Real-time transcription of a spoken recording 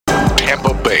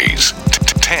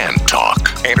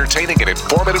entertaining and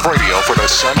informative radio for the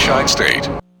Sunshine State.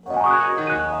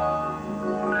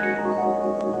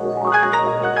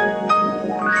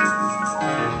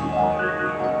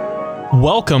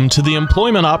 Welcome to the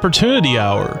Employment Opportunity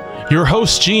Hour. Your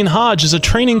host, Gene Hodge, is a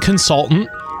training consultant,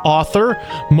 author,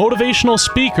 motivational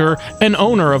speaker, and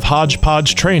owner of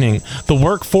Hodgepodge Training, the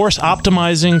workforce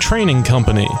optimizing training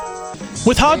company.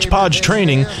 With Hodgepodge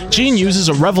Training, Gene uses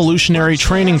a revolutionary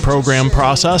training program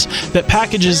process that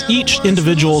packages each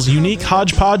individual's unique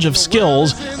hodgepodge of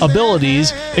skills,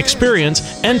 abilities, experience,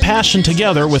 and passion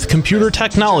together with computer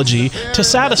technology to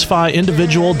satisfy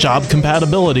individual job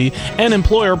compatibility and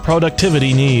employer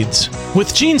productivity needs.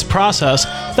 With Gene's process,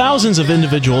 thousands of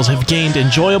individuals have gained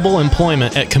enjoyable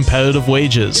employment at competitive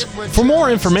wages. For more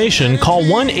information, call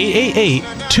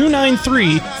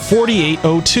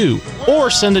 1-888-293-4802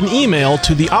 or send an email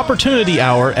to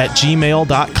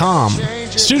theopportunityhour@gmail.com.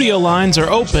 Studio lines are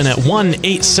open at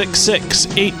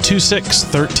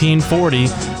 1-866-826-1340.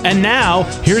 And now,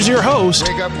 here's your host,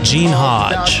 Gene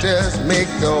Hodge. Good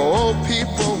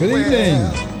evening.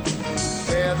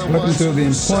 Welcome to the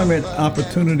Employment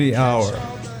Opportunity Hour.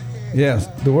 Yes,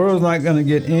 the world's not going to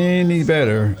get any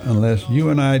better unless you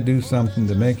and I do something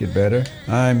to make it better.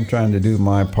 I'm trying to do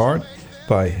my part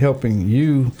by helping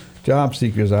you job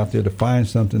seekers out there to find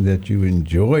something that you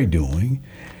enjoy doing,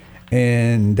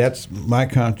 and that's my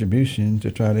contribution to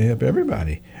try to help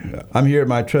everybody. I'm here with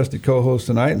my trusted co-host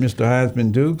tonight, Mr.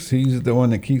 Heisman Dukes. He's the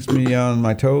one that keeps me on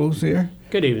my toes here.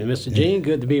 Good evening, Mr. Gene.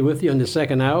 Good to be with you in the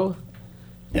second hour.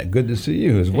 Yeah, good to see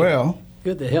you as well.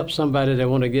 Good to help somebody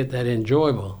that want to get that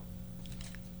enjoyable.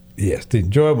 Yes, the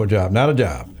enjoyable job, not a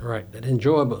job. Right, that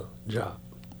enjoyable job.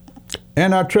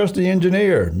 And our trusty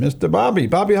engineer, Mr. Bobby.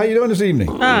 Bobby, how you doing this evening?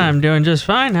 I'm doing just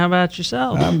fine. How about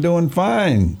yourself? I'm doing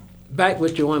fine. Back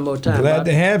with you one more time. Glad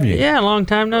to have you. Yeah, long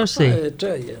time no see. I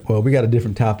tell you. Well, we got a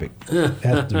different topic.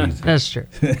 That's the reason. That's true.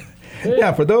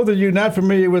 Yeah, for those of you not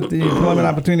familiar with the Employment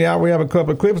Opportunity Hour, we have a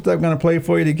couple of clips that I'm going to play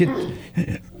for you to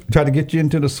try to get you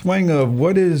into the swing of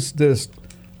what is this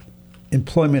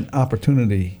employment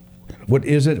opportunity. What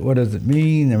is it? What does it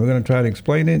mean? And we're going to try to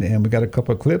explain it. And we got a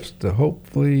couple of clips to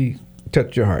hopefully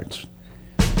touch your hearts.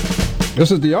 This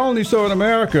is the only show in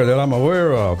America that I'm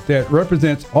aware of that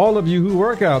represents all of you who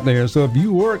work out there. So if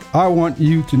you work, I want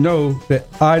you to know that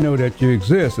I know that you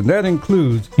exist. And that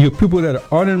includes you people that are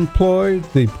unemployed,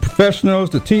 the professionals,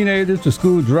 the teenagers, the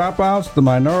school dropouts, the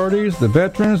minorities, the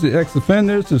veterans, the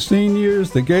ex-offenders, the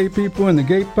seniors, the gay people in the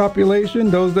gay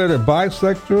population, those that are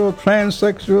bisexual,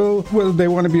 transsexual, whether they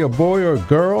want to be a boy or a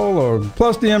girl, or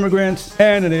plus the immigrants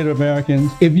and the Native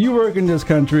Americans. If you work in this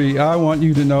country, I want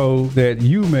you to know that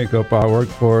you make up our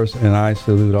workforce, and I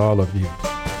salute all of you.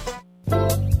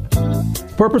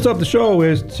 Purpose of the show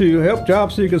is to help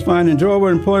job seekers find enjoyable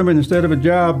employment instead of a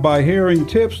job by hearing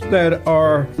tips that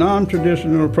are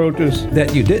non-traditional approaches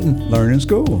that you didn't learn in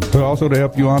school. But also to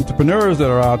help you entrepreneurs that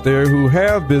are out there who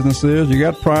have businesses, you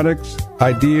got products,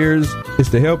 ideas. It's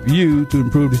to help you to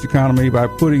improve this economy by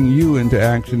putting you into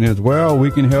action as well. We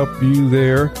can help you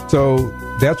there. So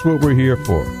that's what we're here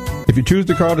for. If you choose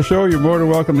to call the show, you're more than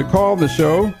welcome to call the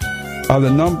show. The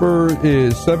number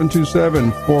is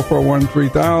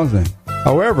 727-441-3000.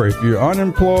 However, if you're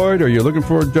unemployed or you're looking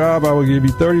for a job, I will give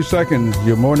you 30 seconds.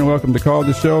 You're more than welcome to call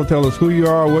the show. Tell us who you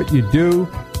are, what you do,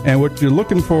 and what you're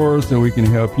looking for so we can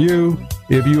help you.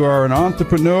 If you are an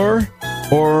entrepreneur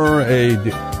or a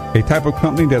type of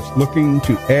company that's looking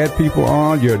to add people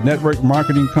on, you're a network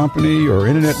marketing company or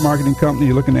internet marketing company,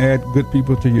 you're looking to add good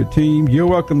people to your team, you're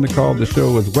welcome to call the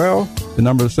show as well. The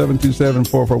number is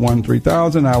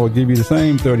 727-441-3000. I will give you the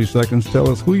same 30 seconds. Tell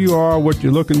us who you are, what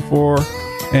you're looking for,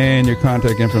 and your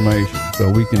contact information so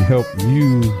we can help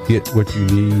you get what you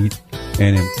need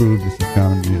and improve this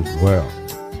economy as well.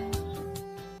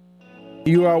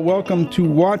 You are welcome to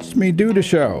watch me do the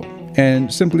show.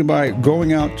 And simply by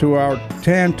going out to our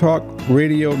Tan Talk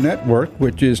radio network,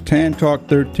 which is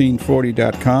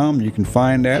tantalk1340.com, you can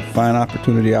find that, find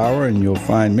Opportunity Hour, and you'll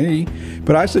find me.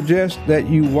 But I suggest that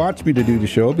you watch me to do the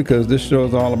show because this show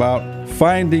is all about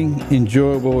finding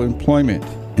enjoyable employment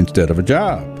instead of a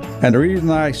job. And the reason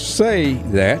I say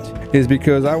that is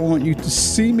because I want you to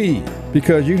see me,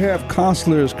 because you have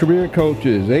counselors, career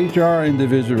coaches, HR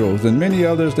individuals, and many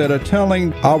others that are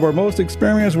telling our most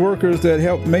experienced workers that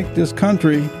help make this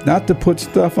country not to put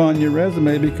stuff on your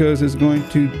resume because it's going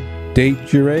to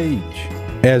date your age,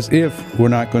 as if we're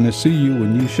not going to see you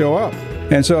when you show up.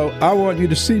 And so I want you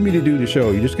to see me to do the show.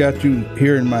 You just got you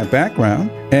here in my background,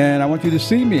 and I want you to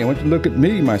see me. I want you to look at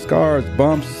me, my scars,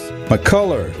 bumps, my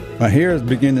color. My hair is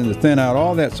beginning to thin out,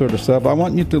 all that sort of stuff. I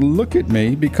want you to look at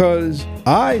me because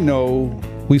I know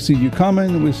We see you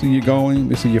coming, we see you going,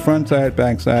 we see your front side,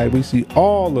 back side. We see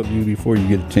all of you before you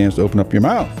get a chance to open up your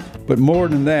mouth. But more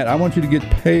than that, I want you to get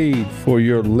paid for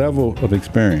your level of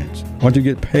experience. I want you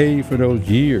to get paid for those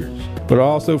years. But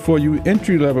also for you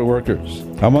entry-level workers,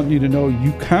 I want you to know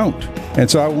you count.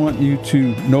 And so I want you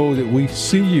to know that we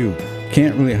see you.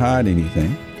 Can't really hide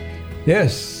anything.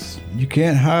 Yes, you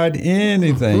can't hide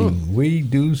anything. We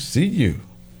do see you.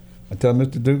 I tell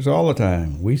Mr. Dukes all the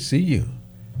time, we see you.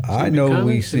 I know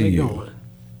we see you. Going.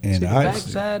 And see the back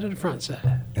side or the front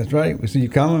side. That's right. We see you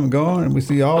coming and going, and we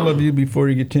see all of you before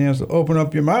you get a chance to open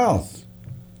up your mouth.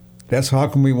 That's how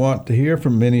come we want to hear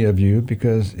from many of you,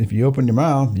 because if you open your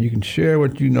mouth, you can share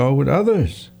what you know with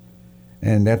others.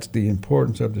 And that's the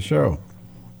importance of the show.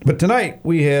 But tonight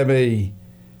we have a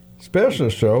special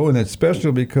show, and it's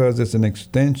special because it's an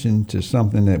extension to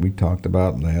something that we talked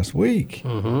about last week.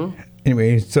 Mm-hmm.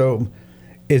 Anyway, so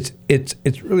it's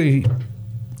really,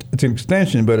 it's an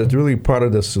extension, but it's really part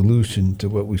of the solution to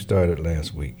what we started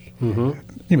last week. Mm-hmm.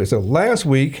 Anyway, so last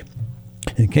week,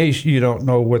 in case you don't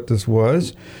know what this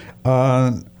was,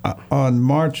 on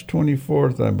March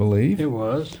 24th, I believe. It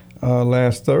was.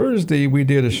 Last Thursday, we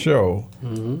did a show.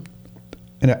 Mm-hmm.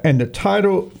 And the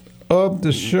title of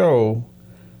the show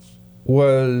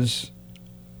was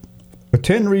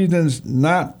 10 Reasons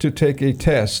Not to Take a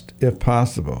Test If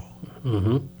Possible.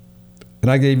 Mm-hmm.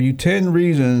 And I gave you 10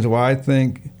 reasons why I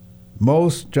think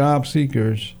most job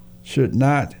seekers should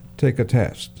not take a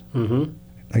test. Mm-hmm.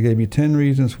 I gave you 10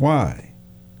 reasons why.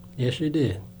 Yes, you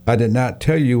did. I did not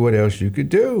tell you what else you could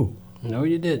do. No,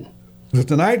 you didn't. So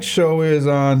tonight's show is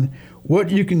on what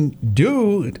you can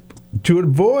do to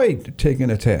avoid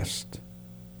taking a test,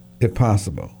 if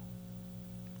possible.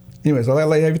 Anyway, so I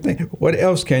like everything. What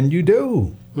else can you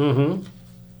do? Mm-hmm.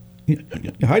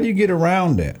 How do you get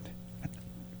around that?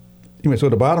 Anyway, so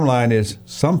the bottom line is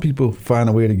some people find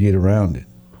a way to get around it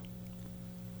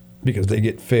because they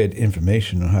get fed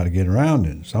information on how to get around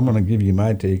it. So I'm going to give you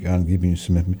my take on giving you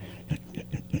some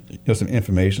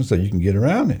information so you can get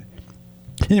around it.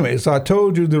 Anyway, so I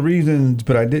told you the reasons,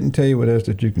 but I didn't tell you what else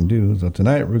that you can do. So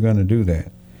tonight we're going to do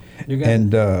that. You got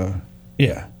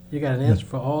yeah. You got an answer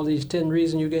for all these 10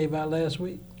 reasons you gave out last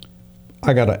week?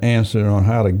 I got an answer on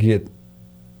how to get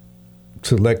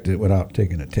selected without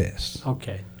taking a test.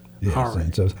 Okay. Yes, All right.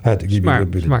 and so I had to give you a little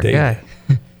bit of Smart data.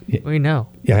 guy. Yeah. We know.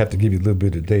 Yeah, I have to give you a little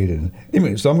bit of data.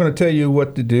 Anyway, so I'm going to tell you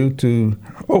what to do to,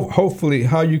 hopefully,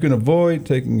 how you can avoid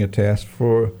taking a test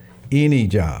for any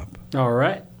job. All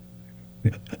right.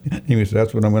 Anyway, so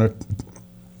that's what I'm going to.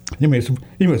 Anyways,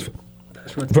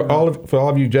 That's what for all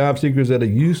of you job seekers that are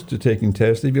used to taking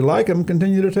tests, if you like them,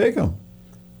 continue to take them.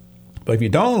 But if you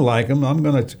don't like them, I'm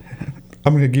going to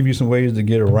give you some ways to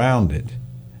get around it.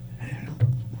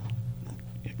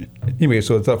 Anyway,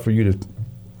 so it's up for you to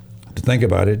think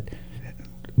about it,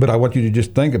 but I want you to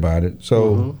just think about it.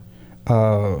 So,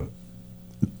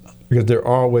 because there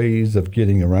are ways of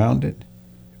getting around it,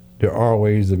 there are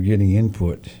ways of getting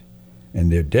input,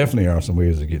 and there definitely are some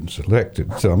ways of getting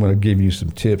selected. So I'm going to give you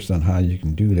some tips on how you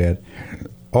can do that.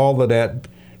 All of that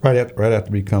right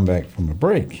after we come back from a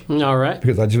break. All right.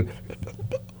 Because I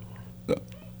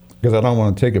don't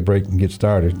want to take a break and get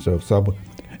started. So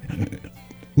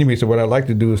anyway, so what I'd like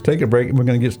to do is take a break, and we're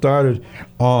going to get started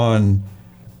on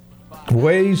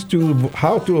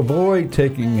how to avoid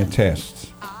taking a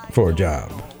test for a job.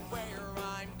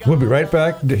 We'll be right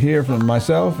back to hear from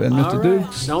myself and Mr. All right.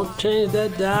 Dukes. Don't change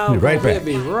that dial. Be right back.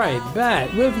 We'll be right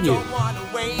back with you. Don't wanna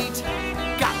wait.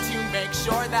 Got to make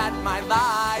sure that my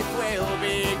life will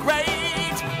be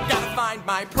great. Gotta find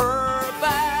my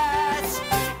purpose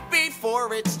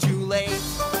before it's too late.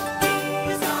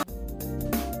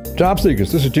 Job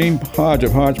seekers, this is Gene Hodge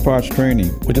of Hodgepodge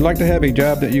Training. Would you like to have a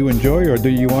job that you enjoy, or do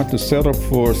you want to settle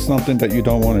for something that you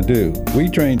don't want to do? We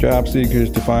train job seekers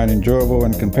to find enjoyable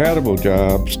and compatible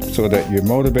jobs so that you're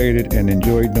motivated and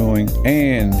enjoy doing,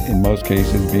 and in most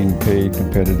cases, being paid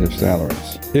competitive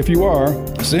salaries. If you are,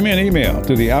 send me an email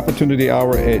to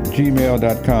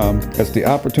theopportunityhour@gmail.com. That's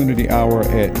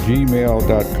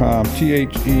theopportunityhour@gmail.com.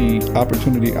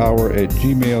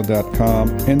 opportunityhour@gmail.com.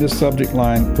 In the subject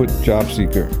line, put job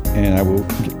seeker, and I will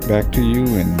get back to you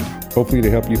and hopefully to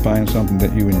help you find something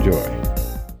that you enjoy.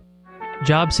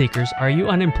 Job seekers, are you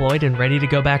unemployed and ready to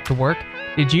go back to work?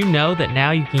 Did you know that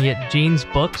now you can get Gene's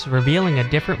books revealing a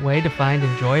different way to find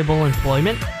enjoyable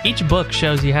employment? Each book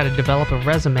shows you how to develop a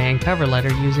resume and cover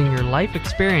letter using your life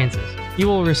experiences. You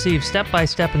will receive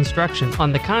step-by-step instruction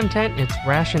on the content, its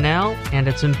rationale, and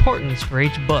its importance for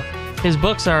each book. His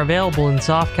books are available in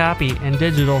soft copy and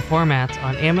digital formats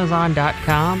on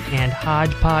Amazon.com and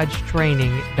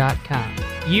HodgepodgeTraining.com.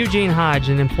 Eugene Hodge,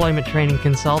 an employment training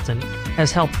consultant,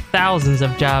 has helped thousands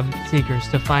of job seekers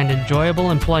to find enjoyable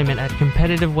employment at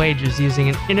competitive wages using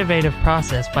an innovative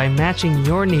process by matching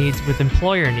your needs with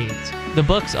employer needs. The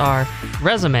books are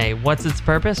Resume, What's Its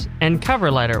Purpose? And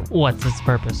Cover Letter, What's Its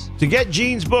Purpose? To get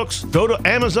Gene's books, go to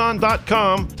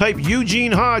Amazon.com, type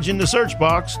Eugene Hodge in the search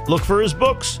box, look for his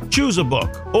books, choose a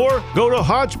book. Or go to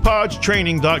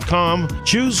HodgepodgeTraining.com,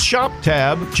 choose Shop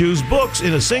tab, choose books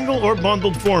in a single or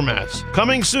bundled formats.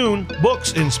 Coming soon,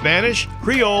 books in Spanish,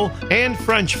 Creole, and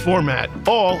French format,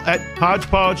 all at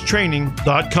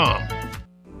HodgepodgeTraining.com.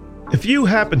 If you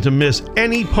happen to miss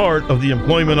any part of the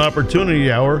Employment Opportunity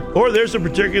Hour, or there's a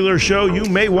particular show you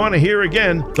may want to hear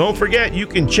again, don't forget you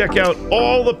can check out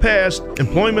all the past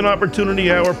Employment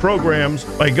Opportunity Hour programs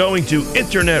by going to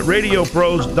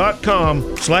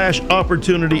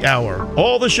internetradiopros.com/opportunity hour.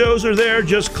 All the shows are there,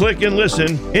 just click and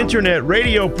listen,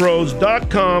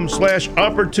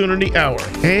 internetradiopros.com/opportunity hour.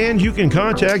 And you can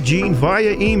contact Gene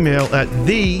via email at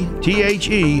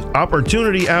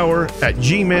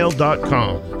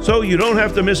opportunityhour@gmail.com. So you don't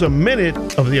have to miss a minute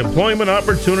of the Employment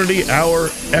Opportunity Hour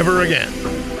ever again.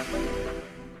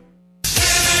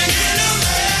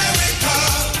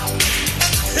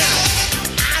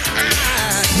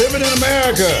 Living in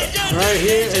America. Right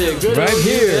here in the good Right old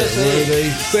here, USA. where they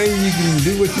say you can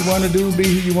do what you want to do, be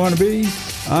who you want to be.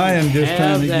 I am just trying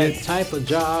Have to that get, type of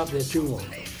job that you want.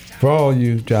 for all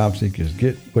you job seekers,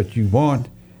 get what you want.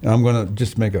 And I'm going to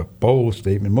just make a bold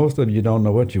statement. Most of you don't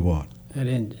know what you want. That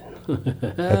engine.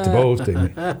 That's a bold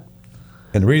statement.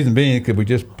 And the reason being, because we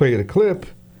just played a clip,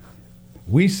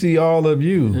 we see all of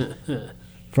you,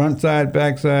 front side,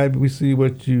 back side, we see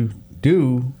what you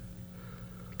do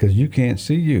because you can't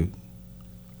see you.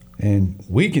 And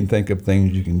we can think of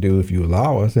things you can do if you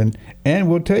allow us, and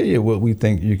we'll tell you what we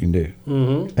think you can do.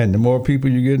 Mm-hmm. And the more people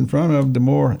you get in front of, the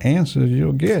more answers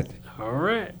you'll get. All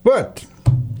right. But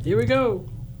Here we go.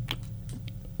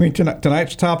 I mean,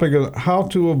 tonight's topic is how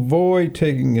to avoid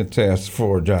taking a test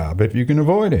for a job, if you can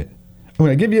avoid it. I'm going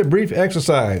to give you a brief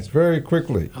exercise very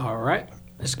quickly. All right.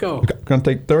 Let's go. It's going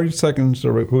to take 30 seconds,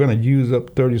 so we're going to use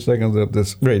up 30 seconds of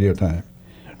this radio time.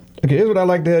 Okay, here's what I'd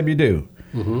like to have you do.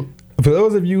 Mm-hmm. For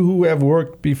those of you who have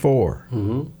worked before,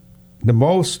 Mm-hmm. the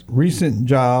most recent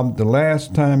job, the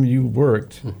last time you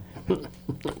worked,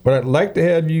 what I'd like to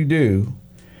have you do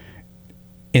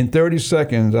in 30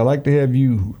 seconds, I'd like to have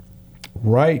you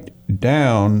write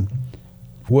down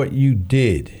what you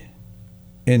did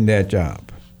in that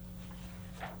job.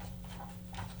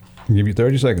 I'll give you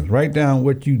 30 seconds. Write down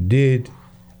what you did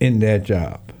in that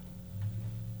job.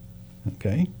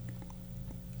 Okay?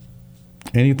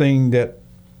 Anything that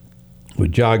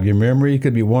would jog your memory. It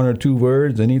could be one or two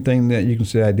words. Anything that you can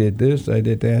say, I did this, I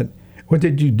did that. What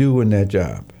did you do in that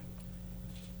job?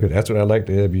 Because that's what I'd like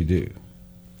to have you do.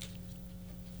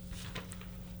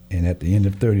 And at the end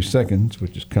of 30 seconds,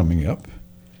 which is coming up,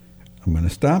 I'm going to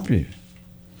stop you.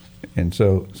 And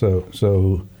so,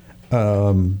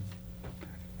 I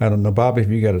don't know, Bobby, if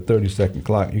you got a 30-second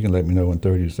clock, you can let me know when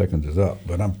 30 seconds is up.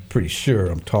 But I'm pretty sure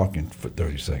I'm talking for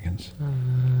 30 seconds.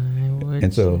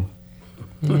 And so,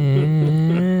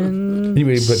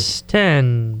 anyway, but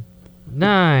 10,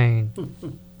 9,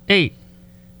 8,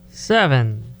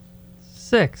 7,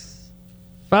 6,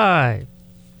 5,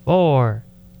 4,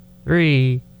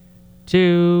 3,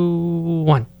 2,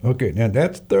 1. okay, now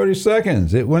that's 30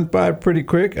 seconds. It went by pretty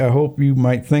quick. I hope you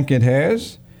might think it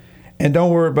has. And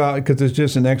don't worry about it because it's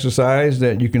just an exercise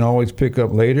that you can always pick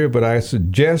up later, but I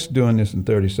suggest doing this in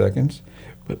 30 seconds.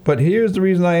 But here's the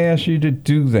reason I asked you to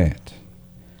do that,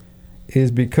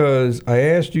 is because I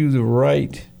asked you to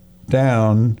write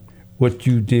down what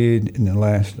you did in the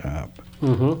last job.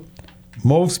 Mm-hmm.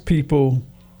 Most people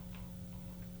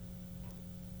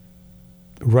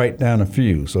write down a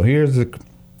few. So here's the,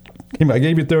 I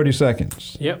gave you 30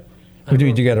 seconds. Yep. Which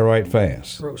means you got to write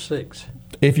fast. Wrote 6.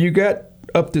 If you got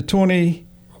up to 20,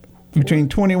 between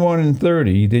 21 and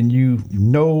 30, then you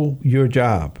know your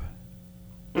job.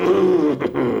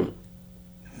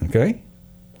 Okay?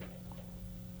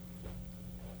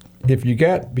 If you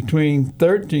got between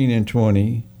 13 and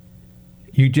 20,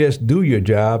 you just do your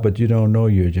job, but you don't know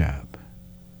your job.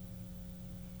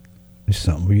 It's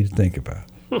something for you to think about.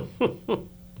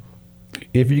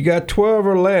 If you got 12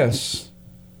 or less,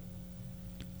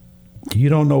 you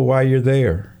don't know why you're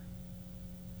there.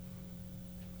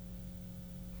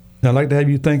 Now, I'd like to have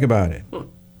you think about it.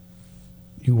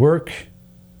 You work,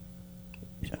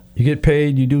 you get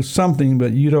paid, you do something,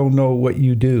 but you don't know what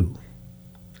you do.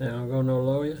 I don't go no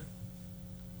lawyer.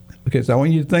 Okay, so I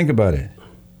want you to think about it.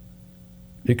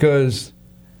 Because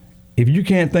if you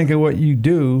can't think of what you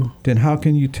do, then how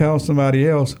can you tell somebody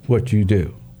else what you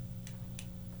do?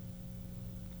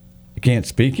 You can't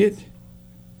speak it.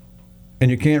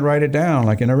 and you can't write it down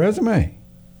like in a resume.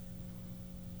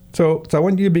 So I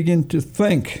want you to begin to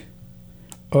think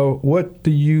of what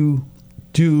do you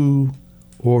do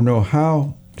or know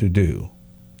how to do.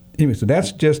 Anyway, so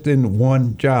that's just in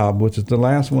one job, which is the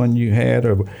last one you had,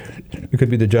 or it could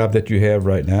be the job that you have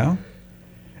right now.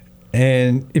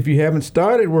 And if you haven't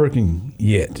started working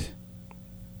yet,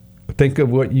 think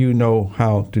of what you know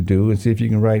how to do and see if you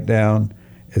can write down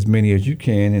as many as you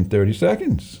can in 30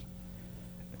 seconds.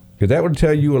 Because that will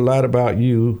tell you a lot about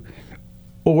you,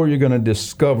 or you're going to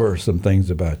discover some things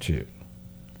about you.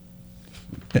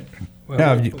 Well,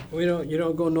 Now, you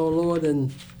don't go no lower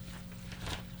than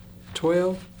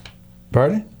 12?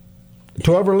 Pardon?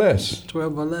 12 or less.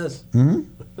 12 or less?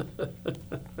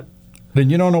 Then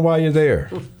you don't know why you're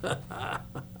there.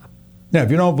 Now,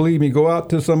 if you don't believe me, go out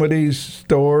to some of these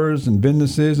stores and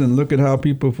businesses and look at how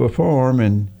people perform,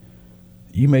 and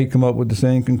you may come up with the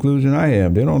same conclusion I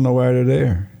have. They don't know why they're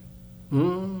there.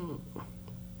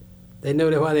 They know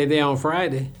that why they're there on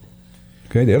Friday.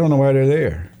 Okay, they don't know why they're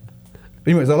there.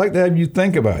 Anyways, I like to have you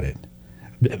think about it,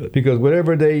 because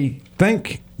whatever they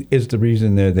think is the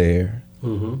reason they're there,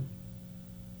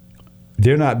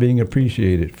 they're not being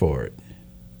appreciated for it.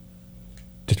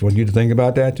 Just want you to think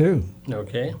about that too.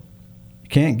 Okay. You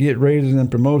can't get raises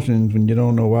and promotions when you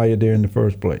don't know why you're there in the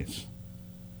first place.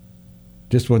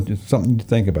 Just want you, something to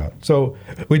think about. So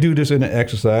we do this in an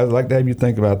exercise. I'd like to have you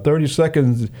think about 30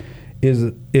 seconds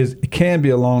it can be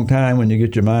a long time when you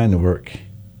get your mind to work.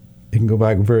 It can go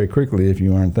by very quickly if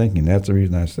you aren't thinking. That's the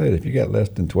reason I said if you got less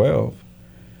than 12,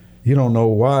 you don't know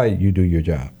why you do your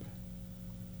job.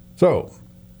 So,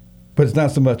 but it's not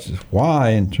so much as why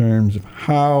in terms of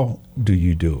how do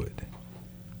you do it.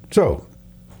 So,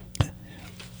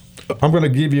 I'm going to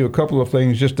give you a couple of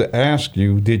things just to ask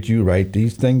you, did you write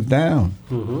these things down?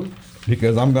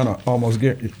 Because I'm going to almost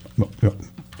get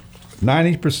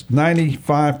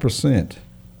 95%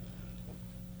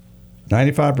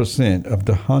 of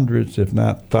the hundreds, if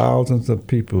not thousands of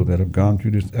people that have gone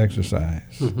through this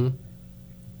exercise,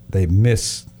 they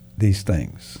miss these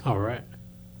things. All right.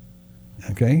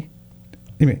 Okay?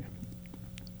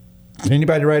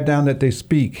 Anybody write down that they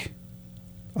speak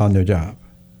on their job?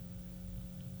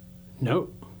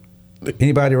 Nope.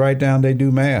 Anybody write down they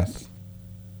do math?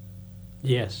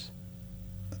 Yes.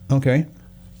 Okay.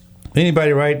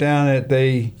 Anybody write down that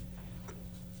they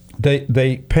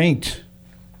paint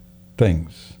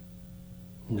things?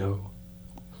 No.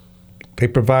 They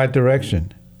provide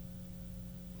direction.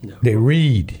 No. They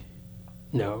read.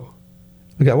 No.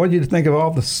 Okay, I want you to think of all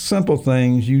the simple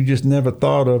things you just never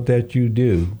thought of that you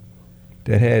do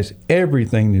that has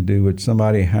everything to do with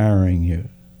somebody hiring you.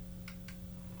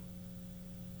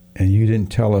 And you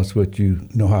didn't tell us what you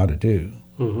know how to do.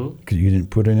 Because you didn't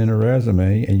put it in a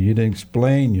resume and you didn't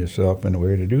explain yourself in a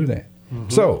way to do that.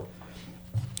 So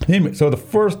the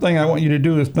first thing I want you to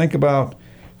do is think about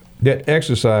that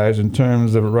exercise in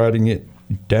terms of writing it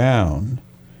down.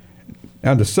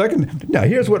 Now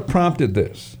here's what prompted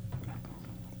this.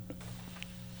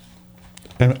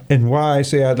 And why I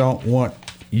say I don't want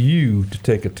you to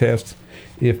take a test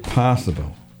if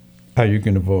possible, how you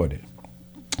can avoid it.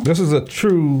 This is a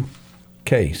true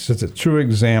case. It's a true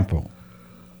example.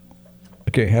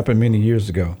 Okay, it happened many years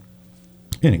ago.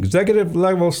 An executive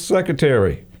level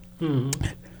secretary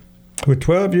with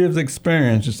 12 years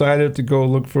experience decided to go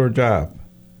look for a job.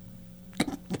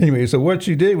 Anyway, so what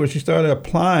she did was she started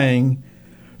applying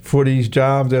for these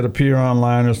jobs that appear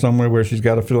online or somewhere where she's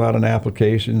got to fill out an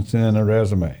application, send in a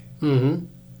resume.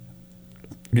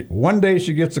 One day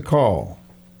she gets a call.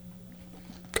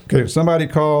 Okay, somebody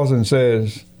calls and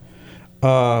says,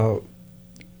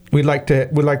 we'd like to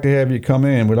have you come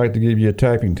in. We'd like to give you a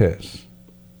typing test.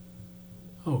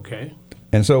 Okay.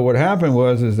 And so what happened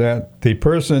was that the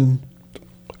person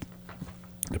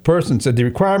said the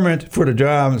requirement for the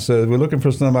job says we're looking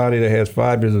for somebody that has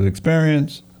 5 years of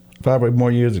experience, 5 or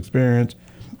more years experience,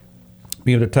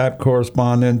 be able to type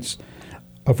correspondence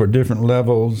for different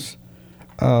levels.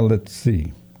 Let's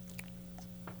see.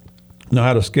 Know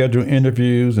how to schedule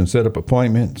interviews and set up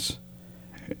appointments.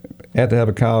 Had to have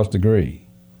a college degree.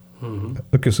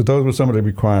 Okay, so those were some of the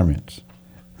requirements.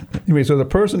 Anyway, so the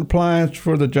person applies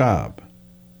for the job.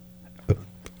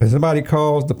 And somebody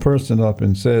calls the person up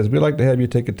and says, we'd like to have you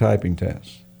take a typing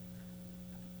test.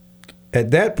 At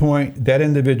that point, that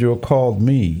individual called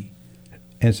me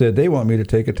and said they want me to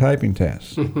take a typing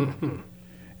test. And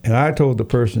I told the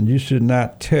person, you should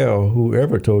not tell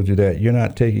whoever told you that you're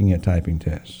not taking a typing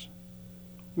test.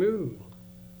 Ooh.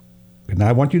 And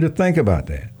I want you to think about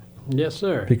that. Yes,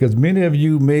 sir. Because many of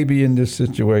you may be in this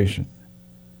situation.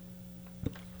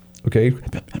 Okay?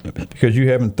 Because you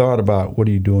haven't thought about what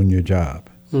do you do in your job.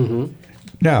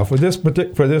 Now, for this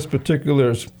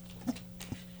particular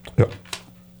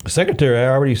secretary, I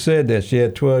already said that she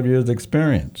had 12 years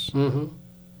experience. Mm-hmm.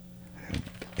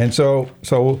 And so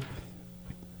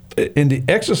in the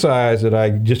exercise that I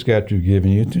just got through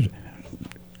giving you,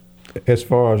 as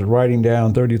far as writing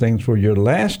down 30 things for your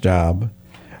last job,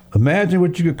 imagine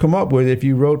what you could come up with if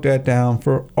you wrote that down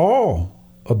for all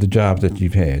of the jobs that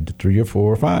you've had, the 3 or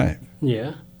 4 or 5.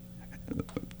 Yeah.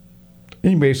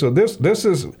 Anyway, so this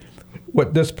is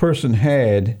what this person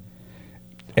had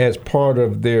as part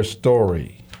of their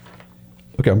story.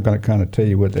 Okay, I'm going to kind of tell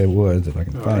you what that was if I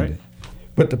can find right. it.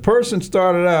 But the person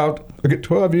started out,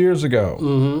 12 years ago.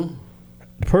 Mm-hmm.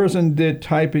 The person did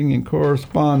typing and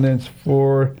correspondence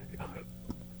for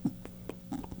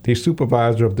the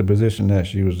supervisor of the position that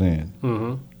she was in.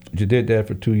 Mm-hmm. She did that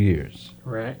for 2 years.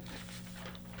 Right.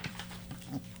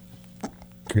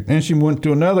 Then she went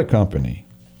to another company.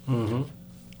 Mm-hmm.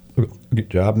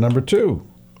 Job number 2.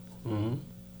 Mm-hmm.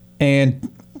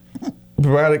 And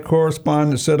provided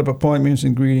correspondence, set up appointments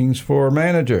and greetings for a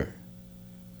manager.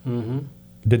 Mm-hmm.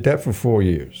 Did that for 4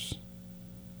 years.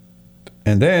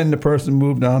 And then the person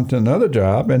moved on to another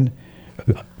job and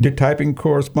did typing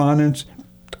correspondence,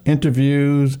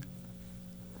 interviews,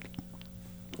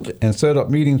 and set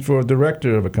up meetings for a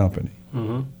director of a company.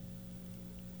 Mm-hmm.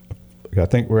 I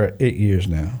think we're at 8 years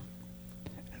now.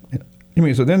 I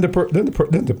mean, so then the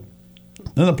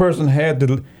person had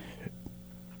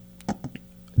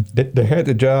they had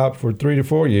the job for 3 to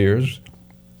 4 years,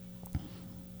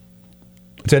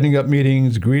 setting up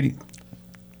meetings,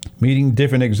 meeting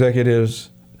different executives,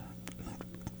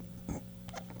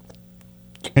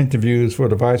 interviews for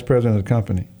the vice president of the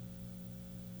company.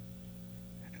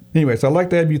 Anyway, so I'd like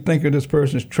to have you think of this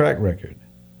person's track record.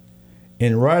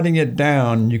 In writing it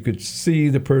down, you could see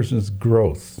the person's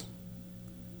growth,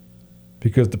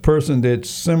 because the person did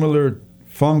similar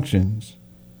functions,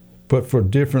 but for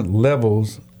different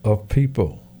levels of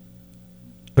people.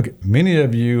 Okay, many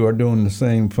of you are doing the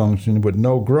same function with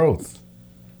no growth.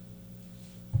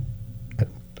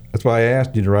 That's why I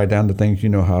asked you to write down the things you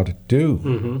know how to do.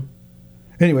 Mm-hmm.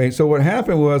 Anyway, so what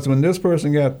happened was when this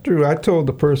person got through, I told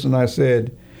the person, I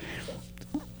said,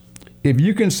 if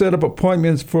you can set up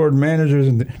appointments for managers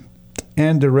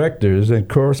and directors and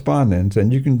correspondents,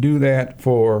 and you can do that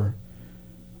for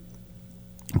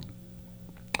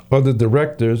other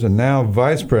directors and now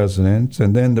vice presidents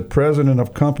and then the president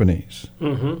of companies,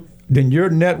 Mm-hmm. then your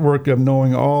network of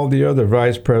knowing all the other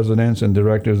vice presidents and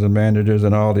directors and managers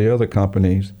and all the other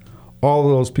companies, all of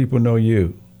those people know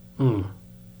you. Mm.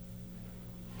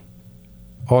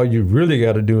 All you really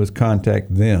got to do is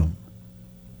contact them.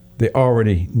 They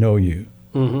already know you.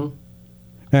 Mm-hmm.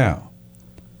 Now,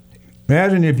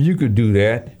 imagine if you could do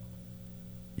that.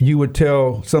 You would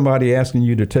tell somebody asking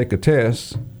you to take a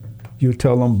test, you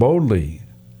tell them boldly,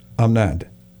 I'm not.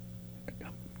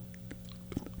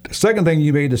 The second thing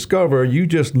you may discover, you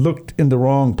just looked in the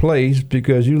wrong place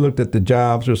because you looked at the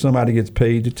jobs where somebody gets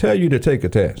paid to tell you to take a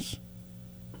test.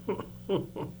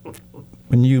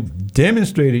 When you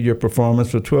demonstrated your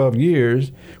performance for 12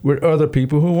 years with other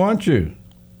people who want you.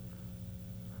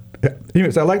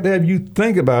 Anyways, I'd like to have you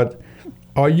think about,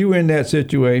 are you in that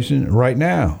situation right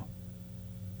now?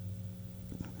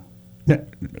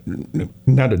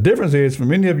 Now, the difference is, for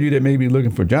many of you that may be looking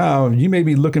for jobs, you may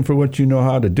be looking for what you know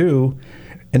how to do,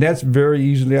 and that's very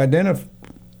easily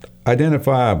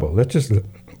identifiable. Let's just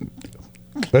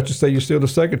say you're still the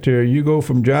secretary. You go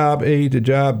from job A to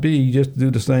job B just to do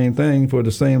the same thing for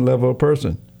the same level of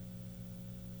person,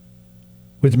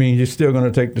 which means you're still going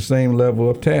to take the same level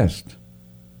of test.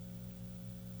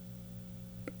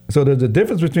 So there's a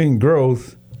difference between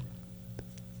growth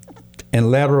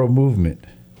and lateral movement.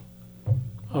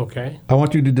 Okay. I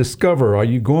want you to discover, are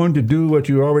you going to do what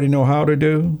you already know how to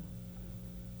do?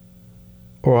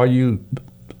 Or are you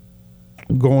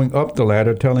going up the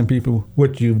ladder telling people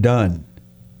what you've done?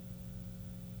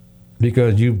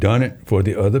 Because you've done it for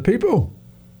the other people.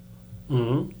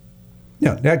 Mm-hmm.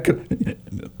 Yeah,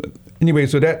 anyway,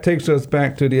 so that takes us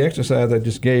back to the exercise I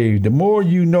just gave you. The more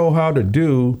you know how to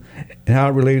do and how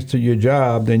it relates to your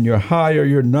job, then your higher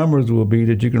your numbers will be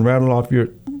that you can rattle off your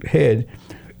head.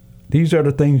 These are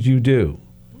the things you do.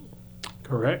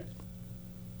 Correct.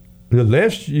 The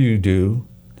less you do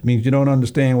means you don't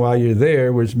understand why you're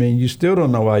there, which means you still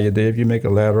don't know why you're there if you make a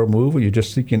lateral move or you're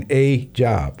just seeking a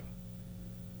job.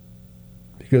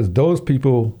 Because those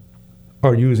people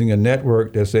are using a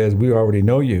network that says, we already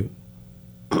know you.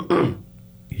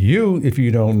 You, if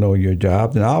you don't know your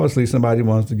job, then obviously somebody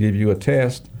wants to give you a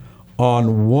test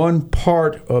on one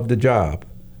part of the job,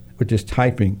 which is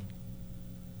typing.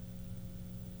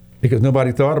 Because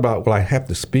nobody thought about, well, I have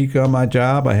to speak on my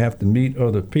job, I have to meet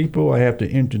other people, I have to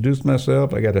introduce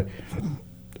myself, I have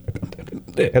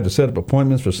to set up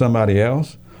appointments for somebody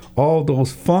else. All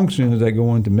those functions that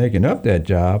go into making up that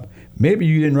job, maybe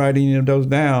you didn't write any of those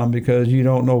down because you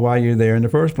don't know why you're there in the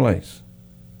first place.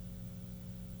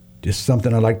 Just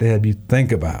something I'd like to have you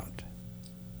think about.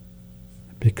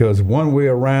 Because one way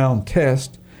around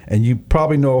test, and you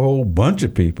probably know a whole bunch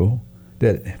of people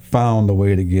that found a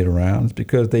way to get around, is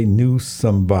because they knew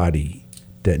somebody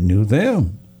that knew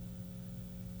them.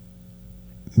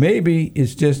 Maybe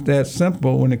it's just that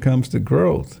simple when it comes to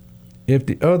growth. If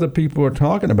the other people are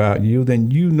talking about you,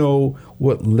 then you know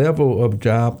what level of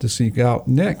job to seek out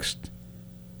next,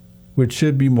 which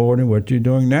should be more than what you're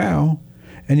doing now.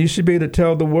 And you should be able to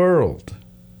tell the world.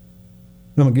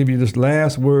 I'm going to give you this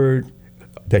last word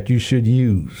that you should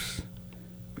use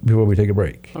before we take a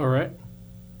break. All right.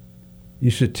 You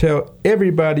should tell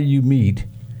everybody you meet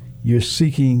you're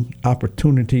seeking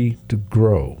opportunity to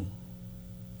grow.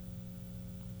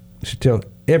 You should tell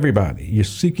everybody you're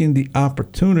seeking the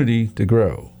opportunity to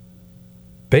grow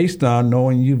based on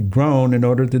knowing you've grown in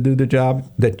order to do the job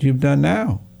that you've done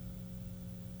now.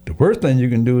 The worst thing you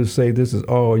can do is say this is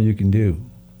all you can do.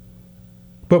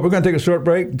 But we're going to take a short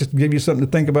break just to give you something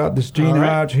to think about. This is Gene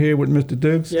Hodge here with Mr.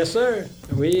 Dukes. Yes, sir.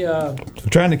 We're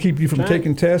trying to keep you from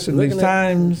taking tests in these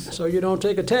times. So you don't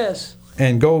take a test.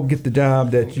 And go get the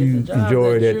job that you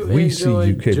enjoy, that we see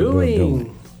you capable of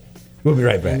doing. We'll be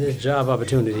right back. And this job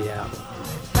opportunity out.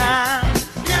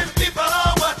 Give people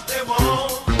what they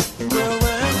want.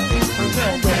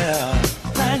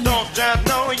 Don't just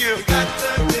know you got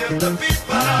to give the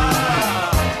people.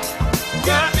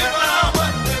 Give people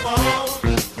what they want.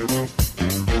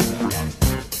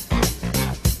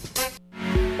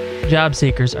 Job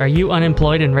seekers, are you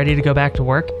unemployed and ready to go back to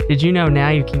work? Did you know now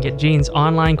you can get Gene's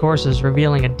online courses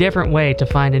revealing a different way to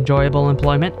find enjoyable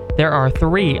employment? There are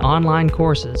 3 online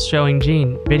courses showing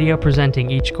Gene video presenting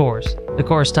each course. The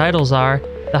course titles are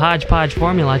The Hodgepodge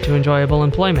Formula to Enjoyable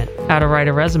Employment, How to Write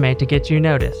a Resume to Get You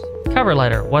Noticed, Cover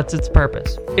Letter, What's Its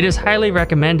Purpose. It is highly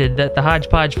recommended that the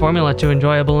Hodgepodge Formula to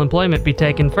Enjoyable Employment be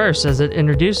taken first, as it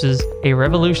introduces a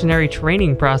revolutionary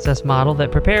training process model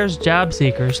that prepares job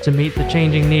seekers to meet the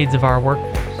changing needs of our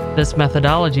workforce. This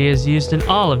methodology is used in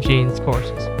all of Gene's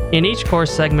courses. In each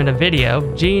course segment of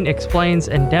video, Gene explains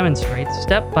and demonstrates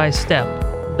step by step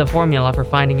the formula for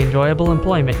finding enjoyable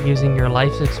employment using your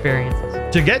life's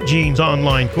experiences. To get Gene's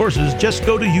online courses, just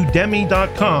go to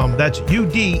udemy.com. That's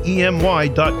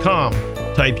udemy.com.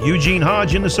 Type Eugene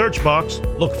Hodge in the search box,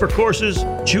 look for courses,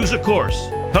 choose a course.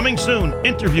 Coming soon,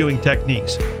 interviewing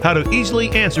techniques, how to easily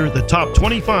answer the top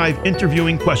 25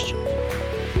 interviewing questions.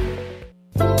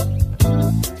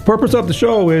 The purpose of the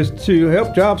show is to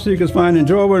help job seekers find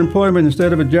enjoyable employment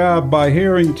instead of a job by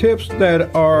hearing tips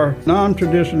that are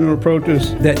non-traditional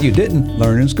approaches that you didn't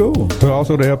learn in school. But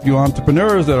also to help you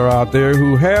entrepreneurs that are out there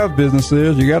who have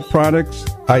businesses, you got products,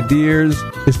 ideas.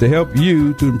 It's to help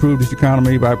you to improve this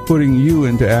economy by putting you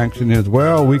into action as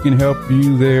well. We can help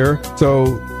you there.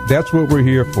 So that's what we're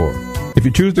here for. If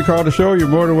you choose to call the show, you're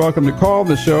more than welcome to call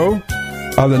the show.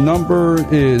 The number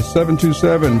is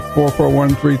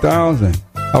 727-441-3000.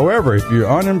 However, if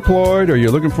you're unemployed or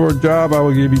you're looking for a job, I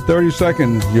will give you 30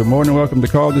 seconds. You're more than welcome to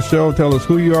call the show. Tell us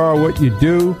who you are, what you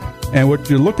do, and what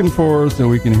you're looking for so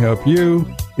we can help you.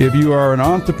 If you are an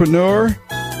entrepreneur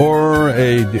or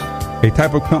a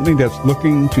type of company that's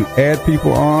looking to add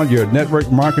people on, you're a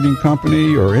network marketing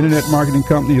company or internet marketing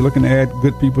company, you're looking to add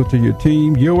good people to your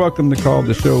team, you're welcome to call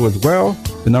the show as well.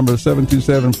 The number is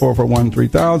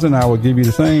 727-441-3000. I will give you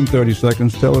the same 30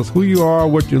 seconds. Tell us who you are,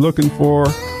 what you're looking for,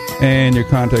 and your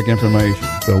contact information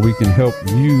so we can help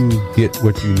you get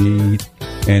what you need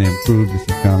and improve this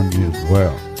economy as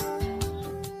well.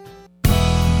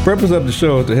 The purpose of the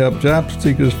show is to help job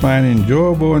seekers find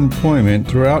enjoyable employment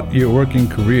throughout your working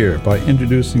career by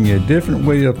introducing a different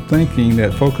way of thinking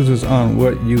that focuses on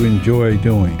what you enjoy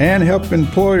doing, and help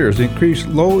employers increase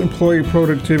low employee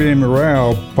productivity and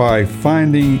morale by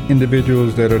finding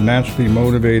individuals that are naturally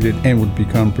motivated and would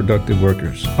become productive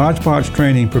workers. Hodgepodge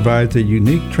Training provides a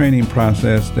unique training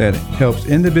process that helps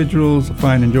individuals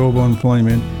find enjoyable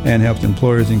employment and helps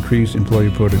employers increase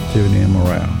employee productivity and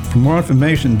morale. For more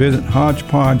information, visit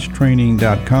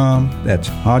hodgepodgetraining.com. That's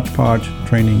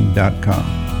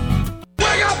hodgepodgetraining.com.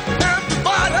 Wake up,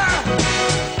 everybody!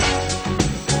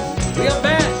 We're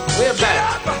back. We're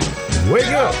back.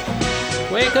 Wake up!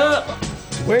 Wake up!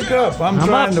 Wake up! I'm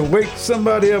trying to wake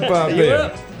somebody up out You there.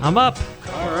 up? I'm up.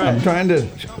 All right. I'm trying to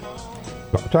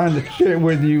share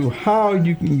with you how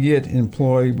you can get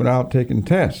employed without taking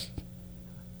tests.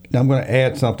 Now I'm going to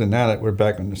add something now that we're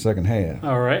back in the second half.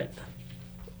 All right.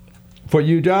 For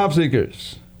you job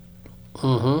seekers,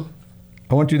 Mm-hmm.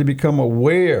 I want you to become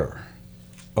aware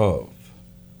of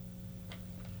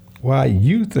why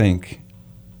you think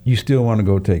you still want to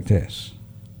go take tests.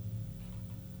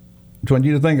 I just want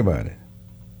you to think about it.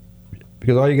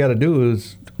 Because all you got to do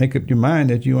is make up your mind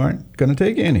that you aren't going to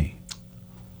take any.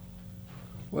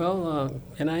 Well,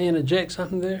 can I interject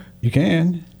something there? You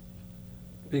can.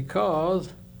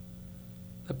 Because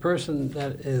the person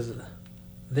that is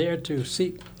there to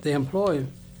seek the employment,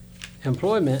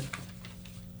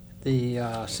 the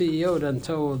CEO done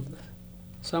told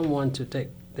someone to take,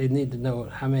 they need to know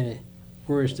how many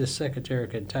words this secretary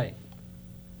can type.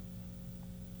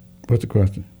 What's the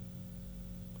question?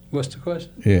 What's the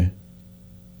question? Yeah.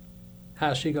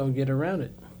 How's she going to get around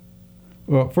it?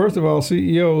 Well, first of all,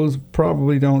 CEOs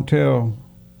probably don't tell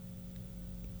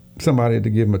somebody to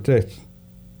give them a test.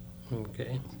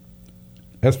 Okay.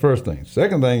 That's first thing.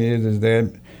 Second thing is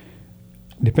that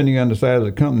depending on the size of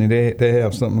the company, they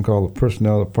have something called a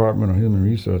personnel department or human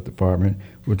resource department,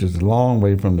 which is a long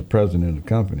way from the president of the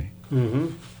company. Mm-hmm.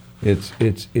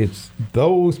 It's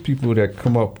those people that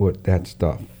come up with that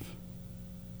stuff,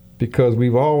 because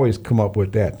we've always come up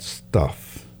with that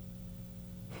stuff,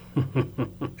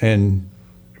 and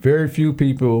very few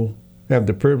people have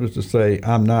the privilege to say,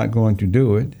 "I'm not going to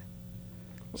do it."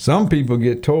 Some people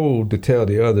get told to tell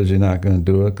the others you're not going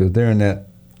to do it because they're in that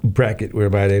bracket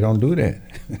whereby they don't do that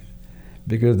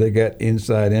because they got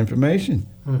inside information.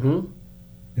 Mm-hmm.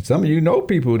 And some of you know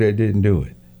people that didn't do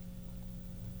it.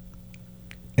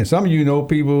 And some of you know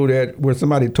people that where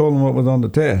somebody told them what was on the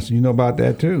test. You know about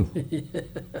that too.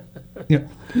 Yeah.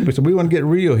 So we want to get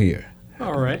real here.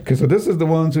 All right. Because so this is the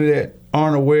ones who that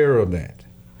aren't aware of that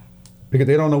because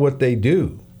they don't know what they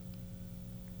do.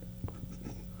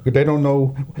 Because they don't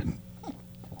know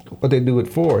what they do it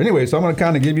for. Anyway, so I'm going to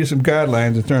kind of give you some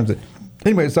guidelines in terms of.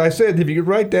 Anyway, so I said if you could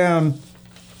write down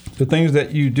the things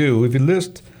that you do, if you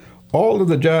list all of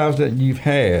the jobs that you've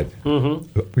had,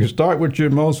 you start with your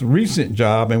most recent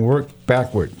job and work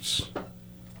backwards.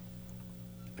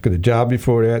 Look at the job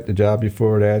before that,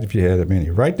 if you had that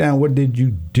many. Write down what did you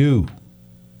do.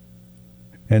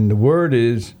 And the word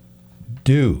is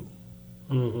do.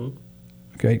 Mm-hmm.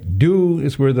 Okay, do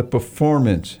is where the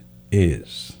performance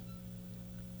is.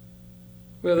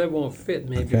 Well, that won't fit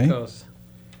me Okay. because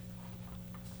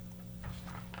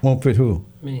Won't fit who?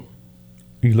 me.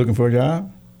 You looking for a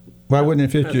job? Why wouldn't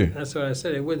it fit That's, you? that's what I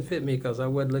said. It wouldn't fit me because I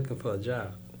wasn't looking for a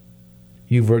job.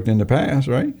 You've worked in the past,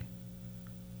 right?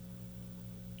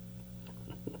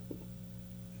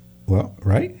 Well,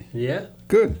 right? Yeah.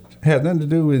 Good. Has nothing to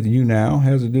do with you now.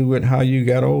 Has to do with how you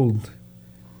got old.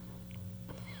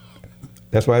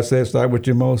 That's why I said start with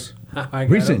your most How I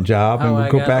got recent old. job How and I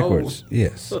go got backwards. old.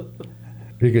 Yes.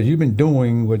 Because you've been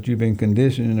doing what you've been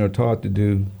conditioned or taught to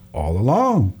do all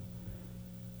along.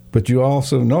 But you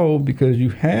also know, because you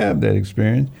have that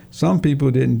experience, some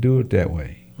people didn't do it that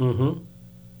way. Mm-hmm.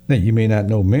 Now, you may not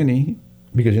know many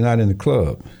because you're not in the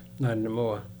club. Not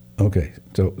anymore. Okay,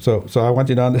 so I want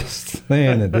you to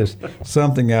understand that there's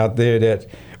something out there that,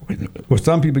 where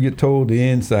some people get told the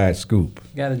inside scoop.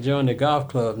 Got to join the golf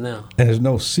club now. And there's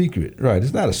no secret, right?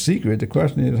 It's not a secret. The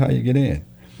question is how you get in.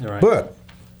 All right. But,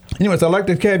 anyways, I'd like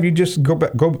to have you just go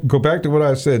back to what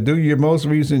I said. Do your most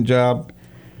recent job,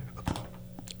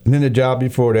 and then the job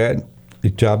before that, the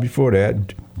job before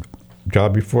that,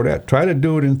 job before that. Try to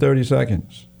do it in 30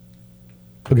 seconds.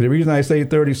 Okay, the reason I say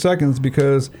 30 seconds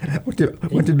because I want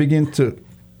you to begin to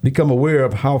become aware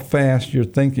of how fast you're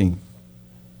thinking.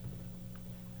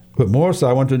 But more so,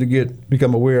 I want you to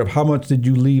become aware of how much did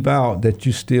you leave out that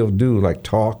you still do, like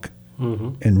talk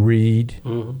and read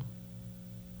and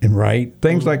write,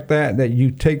 things like that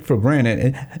you take for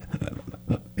granted,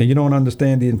 and you don't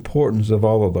understand the importance of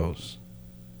all of those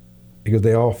because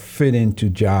they all fit into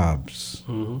jobs.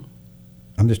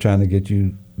 I'm just trying to get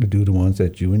you to do the ones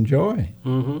that you enjoy.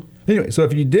 Anyway, so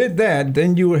if you did that,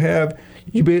 then you would have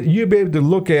you'd be able to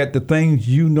look at the things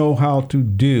you know how to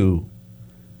do.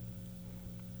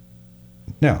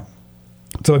 Now,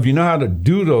 so if you know how to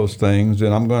do those things,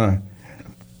 then I'm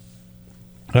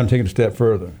take it a step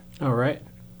further. All right.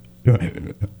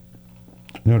 In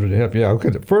order to help you out. Okay,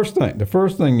 the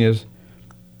first thing is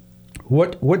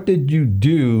what did you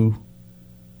do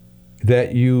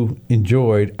that you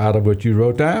enjoyed out of what you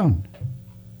wrote down?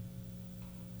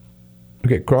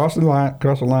 Okay, cross the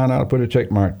line out, put a check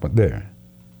mark there.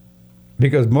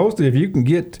 Because mostly if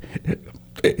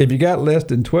you got less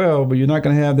than 12, but you're not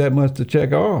going to have that much to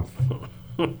check off.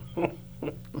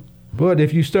 But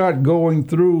if you start going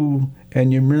through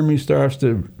and your memory starts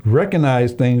to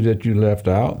recognize things that you left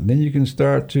out, then you can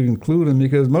start to include them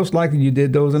because most likely you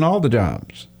did those in all the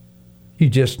jobs. You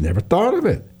just never thought of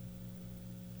it.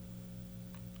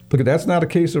 Look, that's not a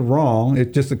case of wrong.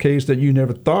 It's just a case that you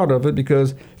never thought of it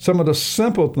because some of the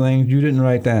simple things you didn't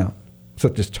write down,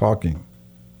 such as talking,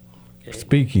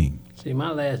 speaking. See,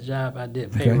 my last job, I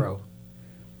did payroll.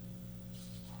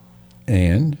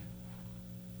 And?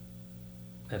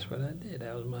 That's what I did.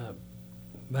 That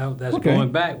was that's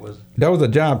going backwards. That was a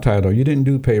job title. You didn't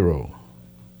do payroll.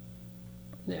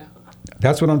 Yeah.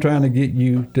 That's what I'm trying to get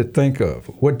you to think of.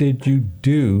 What did you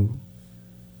do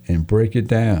and break it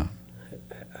down?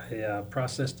 I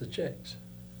processed the checks.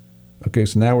 Okay,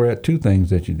 so now we're at 2 things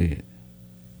that you did.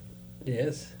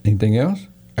 Yes. Anything else?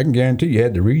 I can guarantee you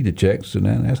had to read the checks, so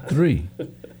now that's 3.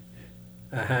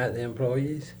 I hired the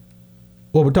employees.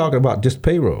 Well, we're talking about just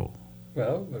payroll.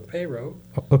 Well, with payroll.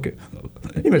 Okay.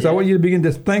 Anyways, I want you to begin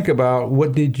to think about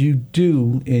what did you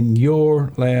do in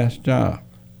your last job.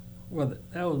 Well,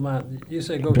 that was you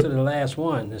said go to the last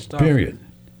one and start. Period.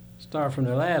 Start from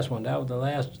the last one. That was the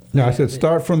last. No, I said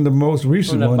start from the most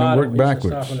recent one and work backwards.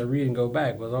 Start from the read and go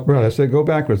backwards. Okay. Right, I said go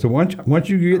backwards. So once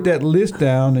you get that list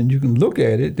down and you can look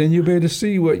at it, then you'll be able to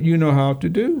see what you know how to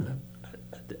do.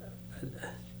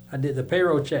 I did the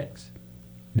payroll checks.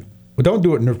 But don't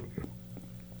do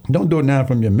it now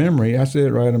from your memory. I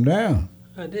said write them down.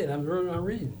 I did. I'm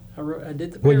reading. I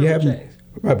did the payroll checks.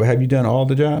 Right, but have you done all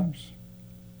the jobs?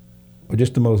 Or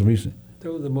just the most recent?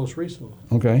 That was the most recent one.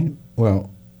 Okay,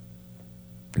 well.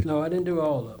 No, I didn't do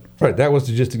all of them. Right, that was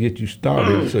just to get you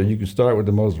started, so you can start with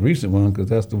the most recent one because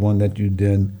that's the one that you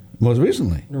did most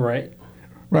recently. Right.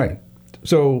 Right.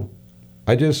 So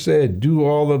I just said do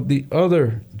all of the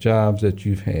other jobs that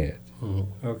you've had.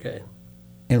 Okay.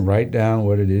 And write down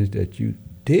what it is that you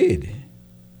did.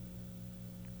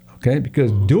 Okay,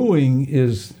 because doing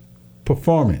is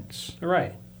performance.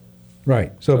 Right.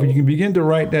 Right. So if you can begin to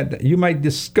write that, you might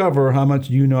discover how much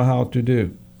you know how to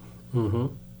do. Mm-hmm.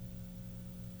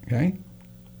 Okay?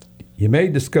 You may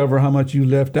discover how much you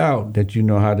left out that you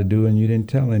know how to do and you didn't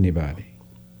tell anybody.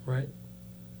 Right.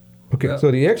 Okay, well,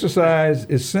 so the exercise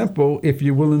is simple if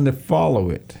you're willing to follow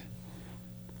it.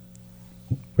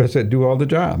 I said do all the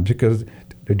jobs because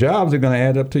the jobs are going to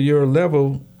add up to your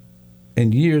level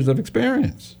and years of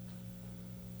experience.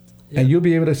 Yeah. And you'll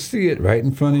be able to see it right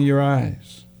in front of your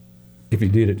eyes if you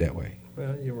did it that way.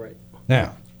 Well, you're right.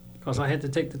 Now. Because I had to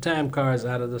take the time cards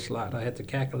out of the slot. I had to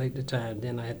calculate the time.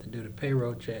 Then I had to do the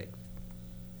payroll check.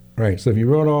 Right. So if you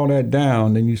wrote all that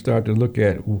down, then you start to look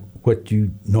at what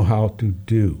you know how to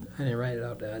do. I didn't write it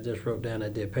out there. I just wrote down I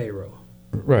did payroll.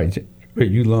 Right.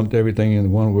 You lumped everything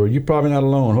in one word. You're probably not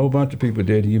alone. A whole bunch of people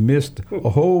did. You missed a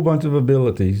whole bunch of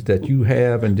abilities that you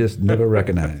have and just never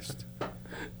recognized.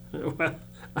 Well,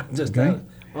 I just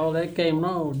all that came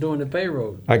wrong doing the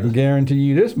payroll. I can guarantee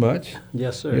you this much.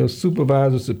 Yes, sir. Your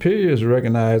supervisor superiors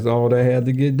recognized all they had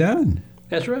to get done.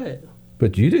 That's right.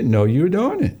 But you didn't know you were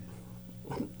doing it.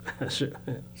 Sure.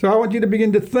 So I want you to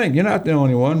begin to think. You're not the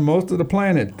only one. Most of the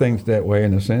planet thinks that way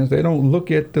in a sense. They don't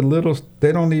look at the little,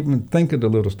 they don't even think of the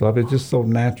little stuff. It's just so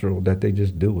natural that they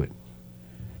just do it.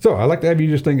 So I'd like to have you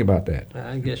just think about that.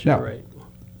 I guess you're right.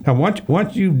 Now,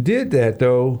 once you did that,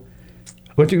 though,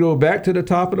 I want you to go back to the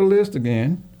top of the list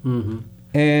again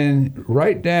and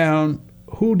write down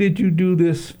who did you do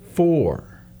this for?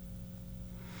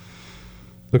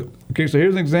 Look, okay, so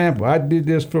here's an example. I did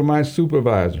this for my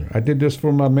supervisor. I did this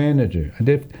for my manager. I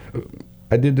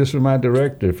did this for my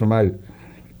director, for my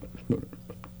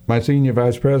senior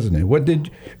vice president.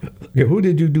 Who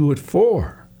did you do it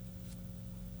for?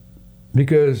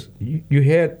 Because you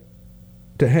had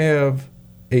to have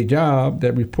a job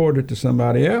that reported to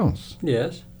somebody else.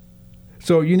 Yes.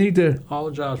 So you need to...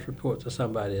 All jobs report to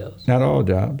somebody else. Not all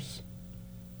jobs.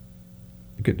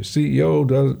 The CEO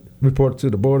does report to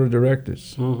the board of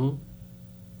directors.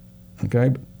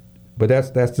 Okay, but that's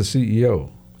the CEO.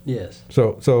 Yes.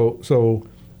 So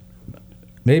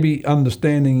maybe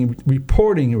understanding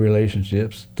reporting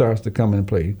relationships starts to come into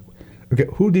play. Okay,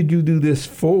 who did you do this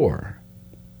for?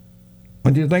 I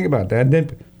want you to think about that. And then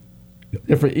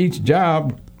for each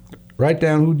job, write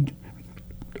down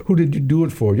who did you do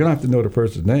it for. You don't have to know the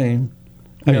person's name.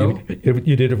 No. If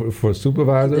you did it for a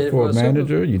supervisor, for a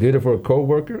manager, you did it for a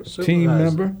coworker, team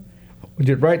member.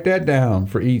 You write that down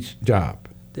for each job.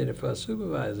 Did it for a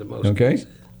supervisor most cases.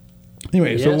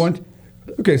 Anyway, yes.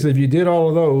 So if you did all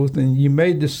of those, then you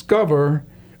may discover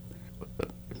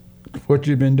what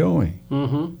you've been doing.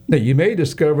 Now, you may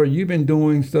discover you've been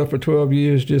doing stuff for 12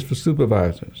 years just for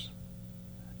supervisors.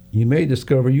 You may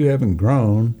discover you haven't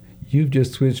grown. You've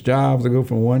just switched jobs to go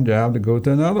from one job to go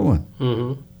to another one.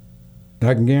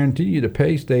 I can guarantee you the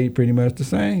pay stayed pretty much the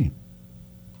same.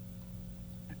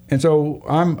 And so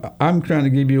I'm trying to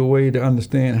give you a way to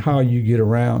understand how you get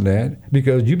around that,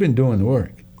 because you've been doing the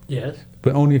work. Yes,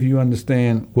 But only if you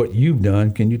understand what you've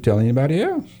done can you tell anybody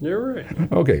else. you're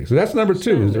right. Okay, so that's number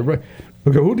 2. Is that right?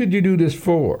 Okay, who did you do this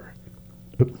for?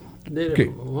 Did Okay.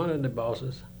 it for one of the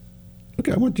bosses.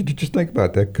 Okay, I want you to just think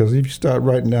about that, because if you start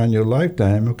writing down your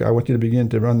lifetime, okay, I want you to begin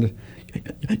to run the,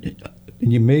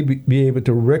 and you may be able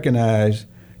to recognize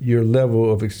your level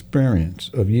of experience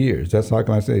of years. That's like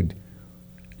I said,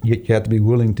 you have to be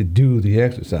willing to do the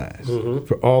exercise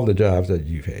for all the jobs that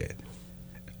you've had.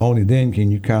 Only then can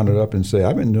you count it up and say,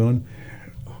 I've been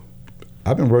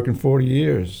working 40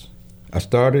 years. I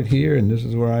started here and this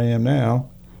is where I am now,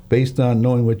 based on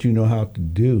knowing what you know how to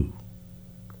do.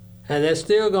 And that's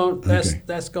still going. That's Okay.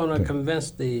 that's going to Okay.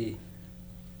 convince the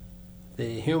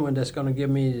human that's going to give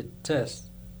me the test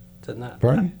to not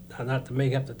Pardon? not to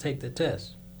have to take the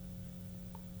test.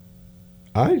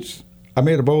 I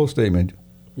made a bold statement.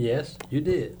 Yes, you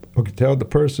did. Okay, tell the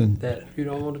person, That you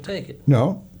don't want to take it.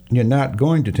 no, you're not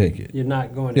going to take it. You're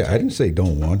not going to. Yeah, I didn't say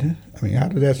don't want it. I mean, how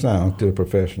did that sound to a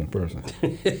professional person?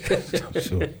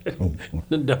 So,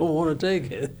 Don't want to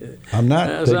take it. I'm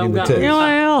not So taking the I'm test. Yeah,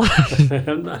 well,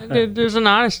 I'm not, there's an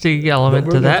honesty element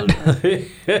to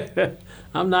that.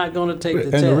 I'm not going to take the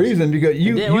And test. the reason, because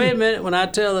And then, wait a you minute. When I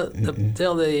tell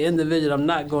the individual I'm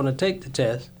not going to take the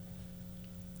test,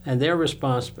 and their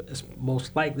response is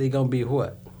most likely going to be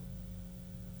what?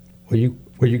 well,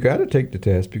 you got to take the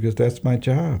test because that's my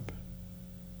job.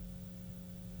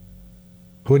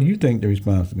 What do you think the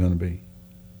response is going to be?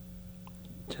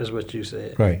 Just what you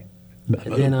said. Right.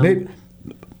 And then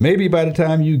Maybe by the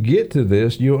time you get to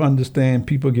this, you'll understand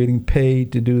people getting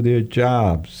paid to do their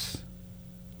jobs,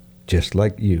 just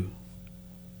like you.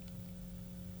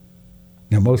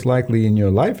 Now, most likely in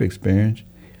your life experience,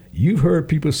 you've heard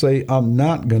people say, I'm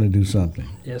not going to do something.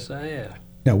 Yes, I have.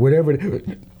 Now, whatever That's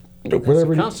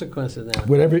the consequence of that.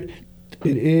 whatever it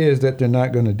is that they're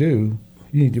not going to do,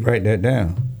 you need to write that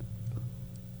down.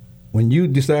 When you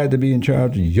decide to be in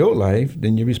charge of your life,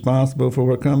 then you're responsible for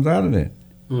what comes out of it.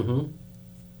 Mm-hmm.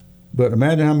 But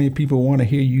imagine how many people want to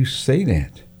hear you say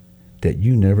that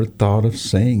you never thought of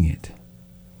saying it.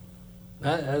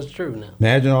 That's true now.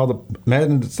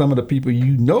 Imagine some of the people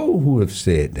you know who have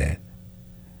said that,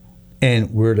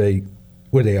 and where they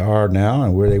are now,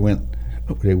 and where they went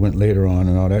later on,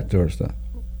 and all that sort of stuff.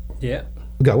 Yeah.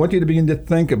 Okay, I want you to begin to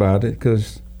think about it,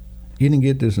 because you didn't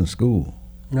get this in school.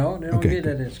 No, they don't Okay. get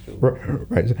that in school.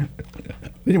 Right.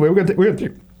 Anyway, we're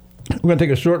gonna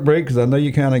take a short break, because I know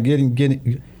you're kind of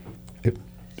getting.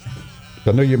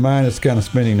 I know your mind is kind of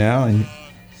spinning now, and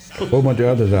a whole bunch of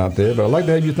others out there. But I'd like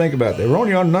to have you think about that. We're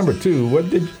only on number 2.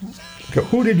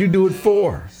 Who did you do it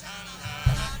for?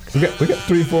 We got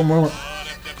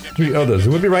 3 others.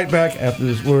 We'll be right back after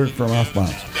this word from our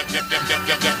sponsor.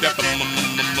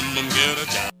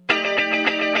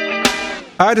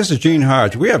 Hi, this is Gene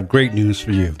Hodge. We have great news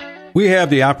for you. We have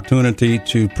the opportunity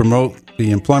to promote the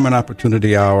Employment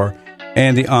Opportunity Hour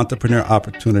and the Entrepreneur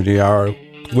Opportunity Hour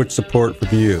with support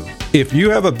from you. If you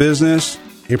have a business,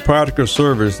 a product or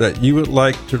service that you would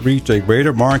like to reach a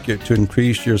greater market to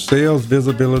increase your sales,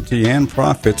 visibility, and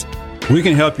profits, we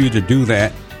can help you to do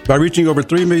that by reaching over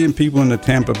 3 million people in the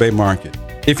Tampa Bay market.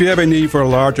 If you have a need for a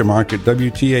larger market,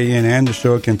 WTAN and the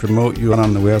show can promote you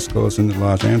on the West Coast and the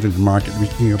Los Angeles market,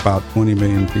 reaching about 20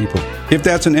 million people. If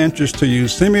that's an interest to you,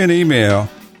 send me an email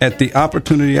at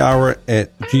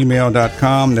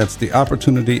theopportunityhour@gmail.com. That's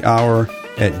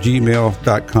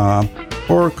theopportunityhour@gmail.com.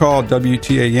 Or call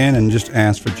WTAN and just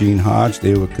ask for Gene Hodge.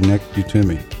 They will connect you to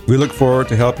me. We look forward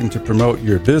to helping to promote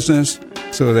your business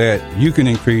so that you can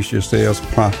increase your sales,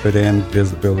 profit, and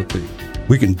visibility.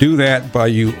 We can do that by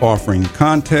you offering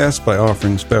contests, by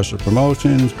offering special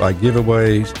promotions, by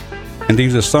giveaways. And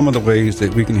these are some of the ways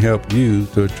that we can help you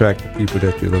to attract the people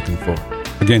that you're looking for.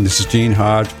 Again, this is Gene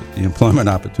Hodge with the Employment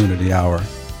Opportunity Hour.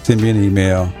 Send me an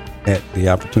email at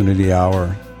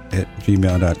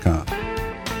theopportunityhour@gmail.com.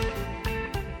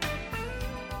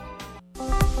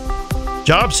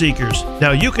 Job seekers,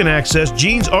 now you can access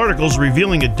Gene's articles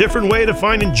revealing a different way to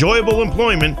find enjoyable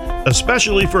employment,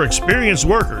 especially for experienced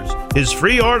workers. His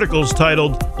free articles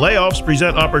titled Layoffs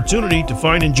Present Opportunity to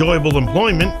Find Enjoyable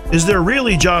Employment, Is There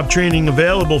Really Job Training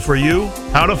Available for You?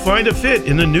 How to Find a Fit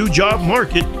in the New Job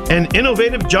Market, an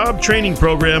Innovative Job Training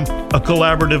Program, a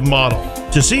Collaborative Model.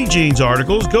 To see Gene's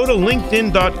articles, go to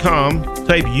LinkedIn.com,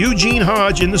 type Eugene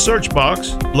Hodge in the search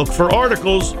box, look for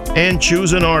articles, and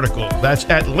choose an article. That's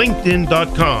at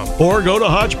LinkedIn.com. Or go to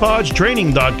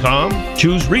HodgepodgeTraining.com,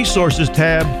 choose Resources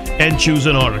tab, and choose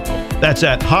an article. That's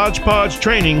at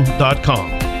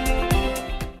HodgepodgeTraining.com.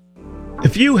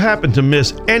 If you happen to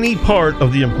miss any part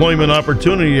of the Employment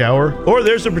Opportunity Hour, or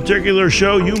there's a particular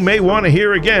show you may want to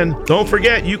hear again, don't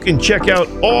forget you can check out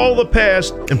all the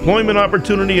past Employment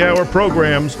Opportunity Hour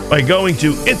programs by going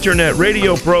to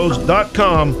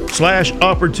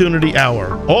internetradiopros.com/opportunity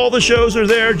hour. All the shows are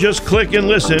there. Just click and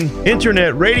listen.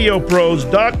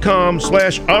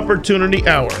 internetradiopros.com/opportunity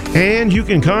hour. And you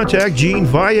can contact Gene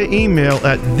via email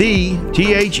at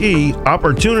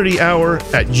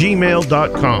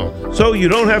opportunityhour@gmail.com. So you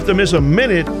don't have to miss a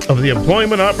minute of the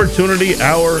Employment Opportunity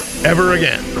Hour ever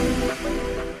again.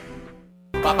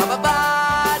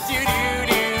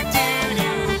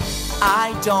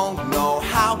 I don't know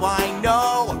how I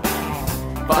know,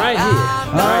 but Right here.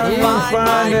 I'm Right gonna here.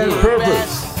 find that my purpose.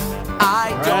 best. I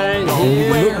don't Right know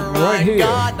here. where Right here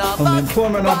I'm gonna on the look,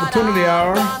 Employment but Opportunity I'm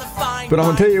Hour. gonna find But I'm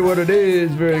going my to tell you what it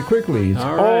is very quickly. It's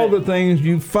All all right. the things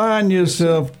you find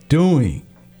yourself doing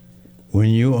when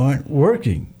you aren't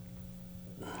working,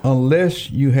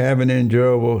 unless you have an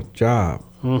enjoyable job.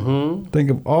 Mm-hmm. Think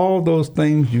of all those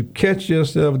things you catch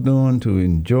yourself doing to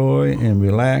enjoy and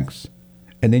relax,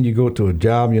 and then you go to a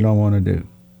job you don't want to do.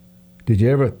 Did you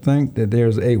ever think that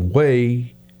there's a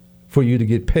way for you to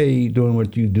get paid doing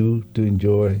what you do to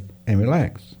enjoy and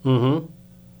relax? Mm-hmm.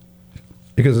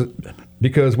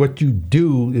 Because what you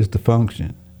do is the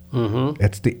function. Mm-hmm.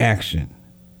 That's the action.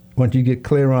 Once you get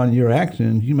clear on your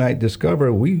actions, you might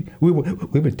discover we've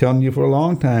been telling you for a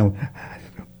long time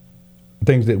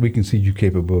things that we can see you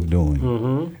capable of doing.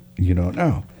 Mm-hmm. You don't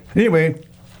know. Anyway,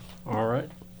 All right.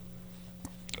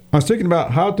 I was thinking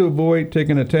about how to avoid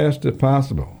taking a test if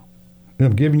possible. And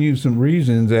I'm giving you some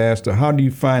reasons as to how do you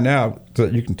find out so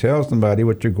that you can tell somebody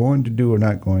what you're going to do or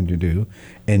not going to do,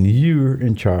 and you're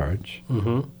in charge.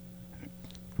 Mm-hmm.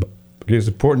 It's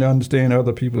important to understand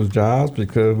other people's jobs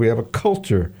because we have a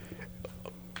culture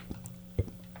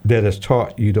that has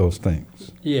taught you those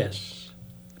things. Yes.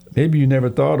 Maybe you never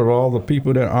thought of all the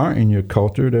people that aren't in your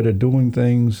culture that are doing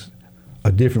things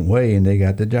a different way and they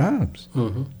got the jobs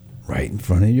Mm-hmm. right in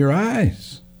front of your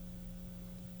eyes.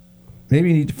 Maybe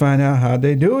you need to find out how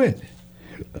they do it.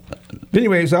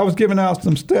 Anyways, I was giving out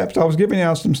some steps.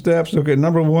 Okay,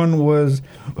 number one was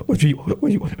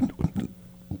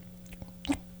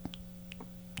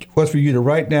for you to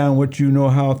write down what you know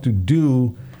how to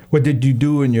do. What did you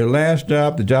do in your last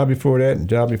job, the job before that, and the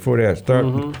job before that?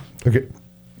 Okay.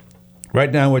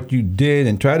 Write down what you did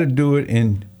and try to do it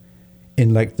in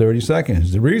like 30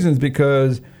 seconds. The reason is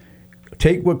because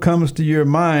take what comes to your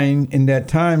mind in that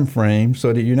time frame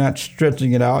so that you're not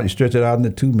stretching it out. You stretch it out into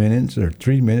 2 minutes or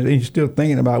 3 minutes, and you're still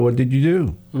thinking about what did you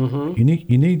do. Mm-hmm.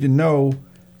 You need to know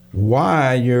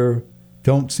why you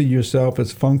don't see yourself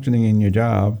as functioning in your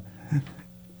job.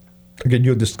 Okay,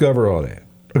 you'll discover all that.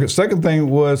 Okay, second thing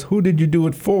was who did you do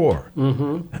it for?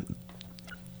 Mm-hmm.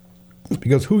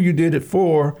 Because who you did it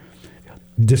for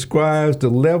describes the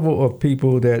level of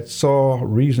people that saw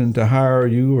reason to hire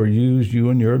you or use you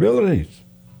and your abilities.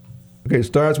 Okay, it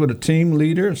starts with a team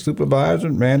leader, supervisor,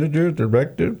 manager,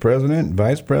 director, president,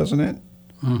 vice president.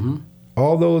 Mm-hmm.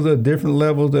 All those are different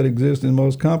levels that exist in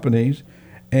most companies,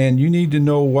 and you need to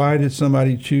know why did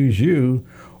somebody choose you,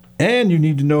 and you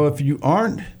need to know if you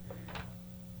aren't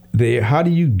there, how do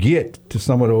you get to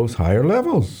some of those higher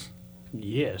levels?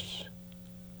 Yes.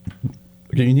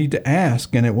 Okay, you need to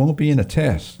ask, and it won't be in a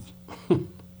test.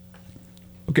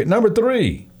 Okay, number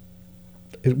three.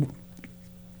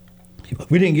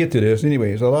 We didn't get to this.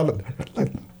 Anyways, a lot of...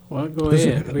 Well, go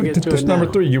ahead. We get to This it number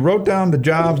now. three. You wrote down the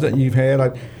jobs that you've had,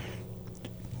 like,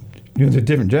 the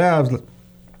different jobs.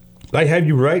 Like, have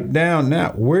you write down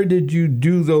now, where did you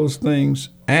do those things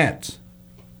at?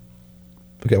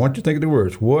 Okay, I want you to think of the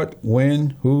words. What,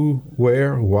 when, who,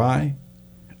 where, why.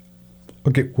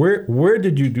 Okay, where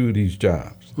did you do these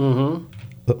jobs? Mm-hmm.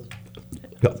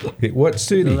 Okay, what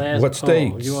city? The last- What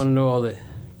states? Oh, you want to know all the...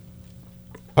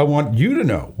 I want you to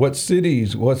know what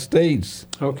cities, what states,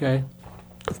 Okay.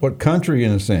 what country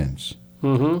in a sense.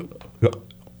 Mm-hmm.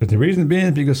 But the reason being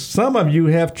is because some of you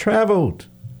have traveled.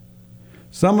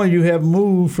 Some of you have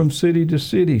moved from city to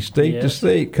city, state to Yes.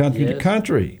 state, country to Yes.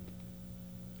 country.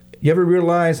 You ever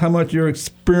realize how much your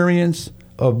experience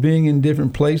of being in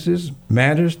different places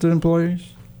matters to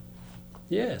employers?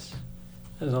 Yes.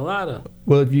 There's a lot of...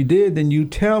 Well, if you did, then you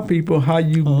tell people how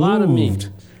you lot of moved meanings.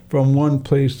 from one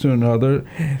place to another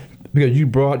because you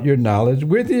brought your knowledge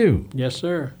with you, Yes,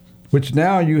 sir. which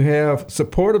now you have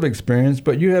supportive experience,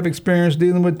 but you have experience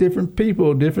dealing with different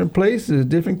people, different places,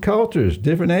 different cultures,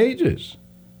 different ages.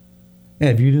 And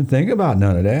if you didn't think about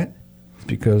none of that, it's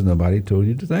because nobody told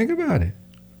you to think about it.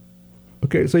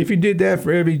 Okay, so if you did that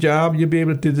for every job, you'll be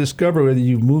able to discover whether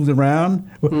you've moved around,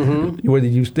 whether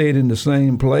you stayed in the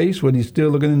same place, whether you're still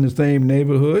looking in the same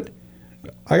neighborhood.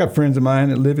 I got friends of mine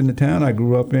that live in the town I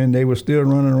grew up in. They were still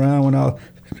running around when I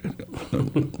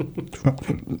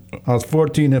was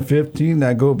 14 and 15.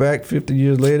 I go back 50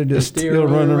 years later, just still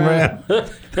running around.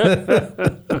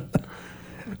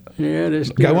 Yeah,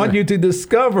 I want you to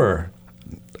discover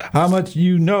how much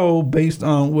you know based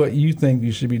on what you think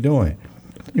you should be doing.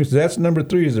 So that's number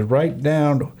 3, is to write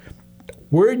down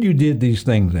where you did these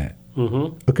things at.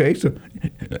 Okay, so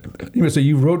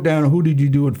you wrote down who did you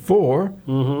do it for,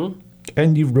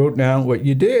 and you wrote down what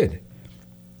you did.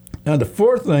 Now the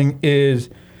 4th thing is,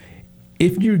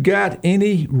 if you got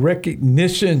any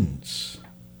recognitions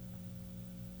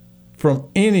from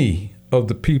any of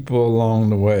the people along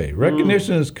the way.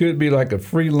 Recognitions could be like a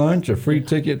free lunch, a free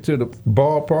ticket to the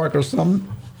ballpark or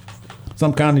something,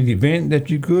 some kind of event that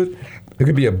you could. It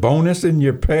could be a bonus in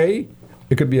your pay.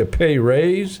 It could be a pay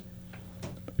raise.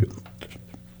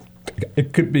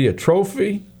 It could be a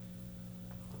trophy,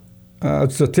 a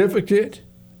certificate,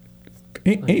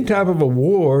 any type of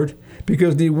award,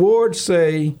 because the awards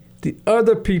say the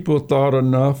other people thought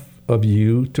enough of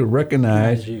you to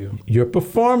recognize your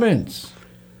performance.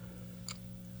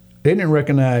 They didn't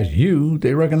recognize you.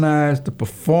 They recognized the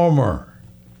performer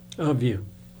of you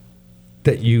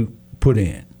that you put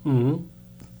in.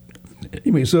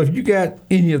 So if you got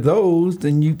any of those,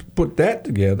 then you put that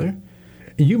together,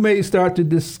 and you may start to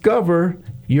discover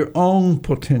your own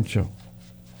potential,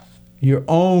 your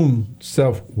own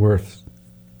self-worth.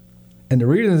 And the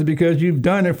reason is because you've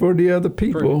done it for the other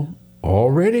people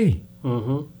already.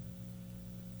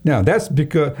 Now, that's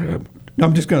because,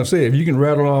 I'm just going to say, if you can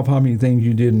rattle off how many things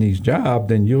you did in each job,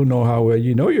 then you'll know how well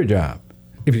you know your job.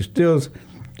 If you're still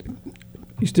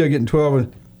getting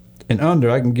 12 and under,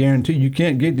 I can guarantee you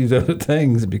can't get these other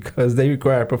things because they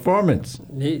require performance.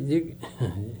 You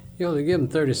only give them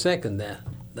 30 seconds there,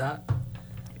 Doc.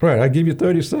 Right, I give you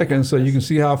 30 seconds so you can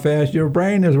see how fast your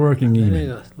brain is working. It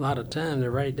ain't a lot of time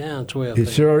to write down 12 It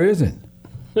things. sure isn't.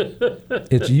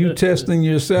 It's you testing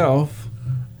yourself,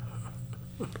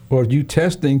 or you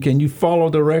testing, can you follow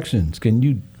directions? Can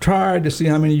you try to see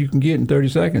how many you can get in 30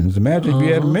 seconds? Imagine if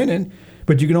you had a minute,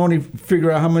 but you can only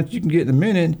figure out how much you can get in a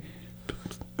minute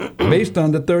based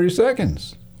on the 30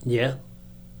 seconds. Yeah.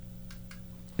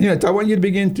 So I want you to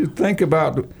begin to think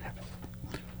about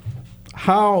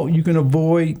how you can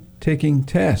avoid taking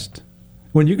tests.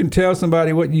 When you can tell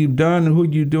somebody what you've done, who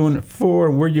you're doing it for,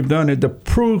 and where you've done it, the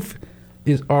proof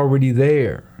is already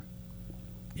there.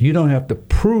 You don't have to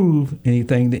prove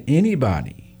anything to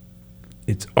anybody.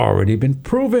 It's already been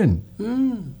proven.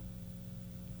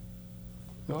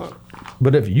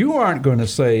 But if you aren't going to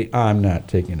say, I'm not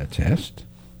taking a test,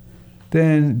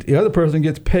 then the other person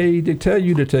gets paid to tell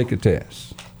you to take a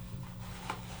test.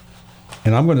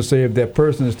 And I'm going to say, if that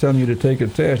person is telling you to take a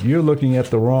test, you're looking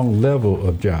at the wrong level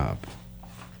of job.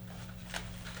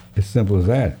 As simple as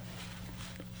that.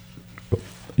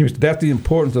 That's the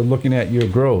importance of looking at your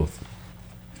growth.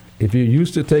 If you're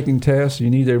used to taking tests, you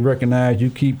need to recognize you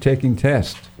keep taking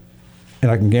tests. And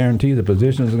I can guarantee the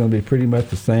positions are going to be pretty much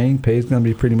the same, pay is going to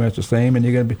be pretty much the same, and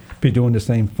you're going to be doing the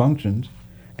same functions,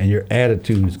 and your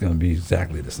attitude is going to be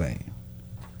exactly the same.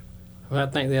 Well, I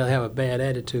think they'll have a bad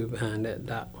attitude behind that,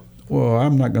 Doc. Well,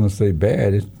 I'm not going to say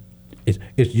bad.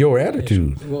 It's your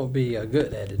attitude. It won't be a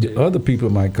good attitude. The other people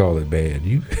might call it bad.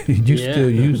 You still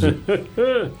use it.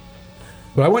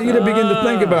 But I want you to begin to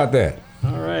think about that.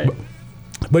 All right.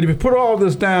 But if you put all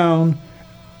this down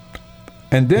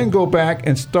and then go back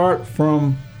and start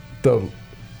from the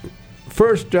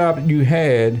first job that you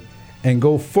had and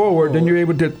go forward, then you're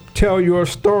able to tell your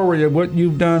story of what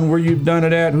you've done, where you've done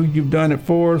it at, who you've done it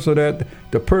for, so that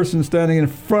the person standing in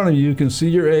front of you can see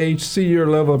your age, see your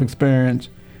level of experience,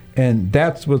 and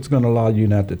that's what's going to allow you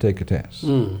not to take a test.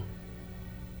 All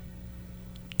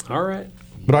right.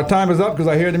 But our time is up because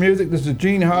I hear the music. This is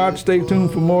Gene Hodge. Stay tuned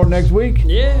for more next week.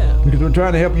 Yeah. Because we're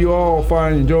trying to help you all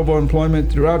find enjoyable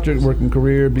employment throughout your working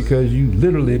career, because you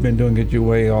literally have been doing it your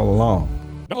way all along.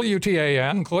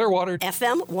 WTAN, Clearwater.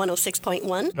 FM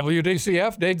 106.1.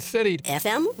 WDCF, Dade City.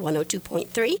 FM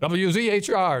 102.3.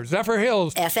 WZHR, Zephyr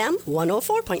Hills. FM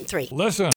 104.3. Listen.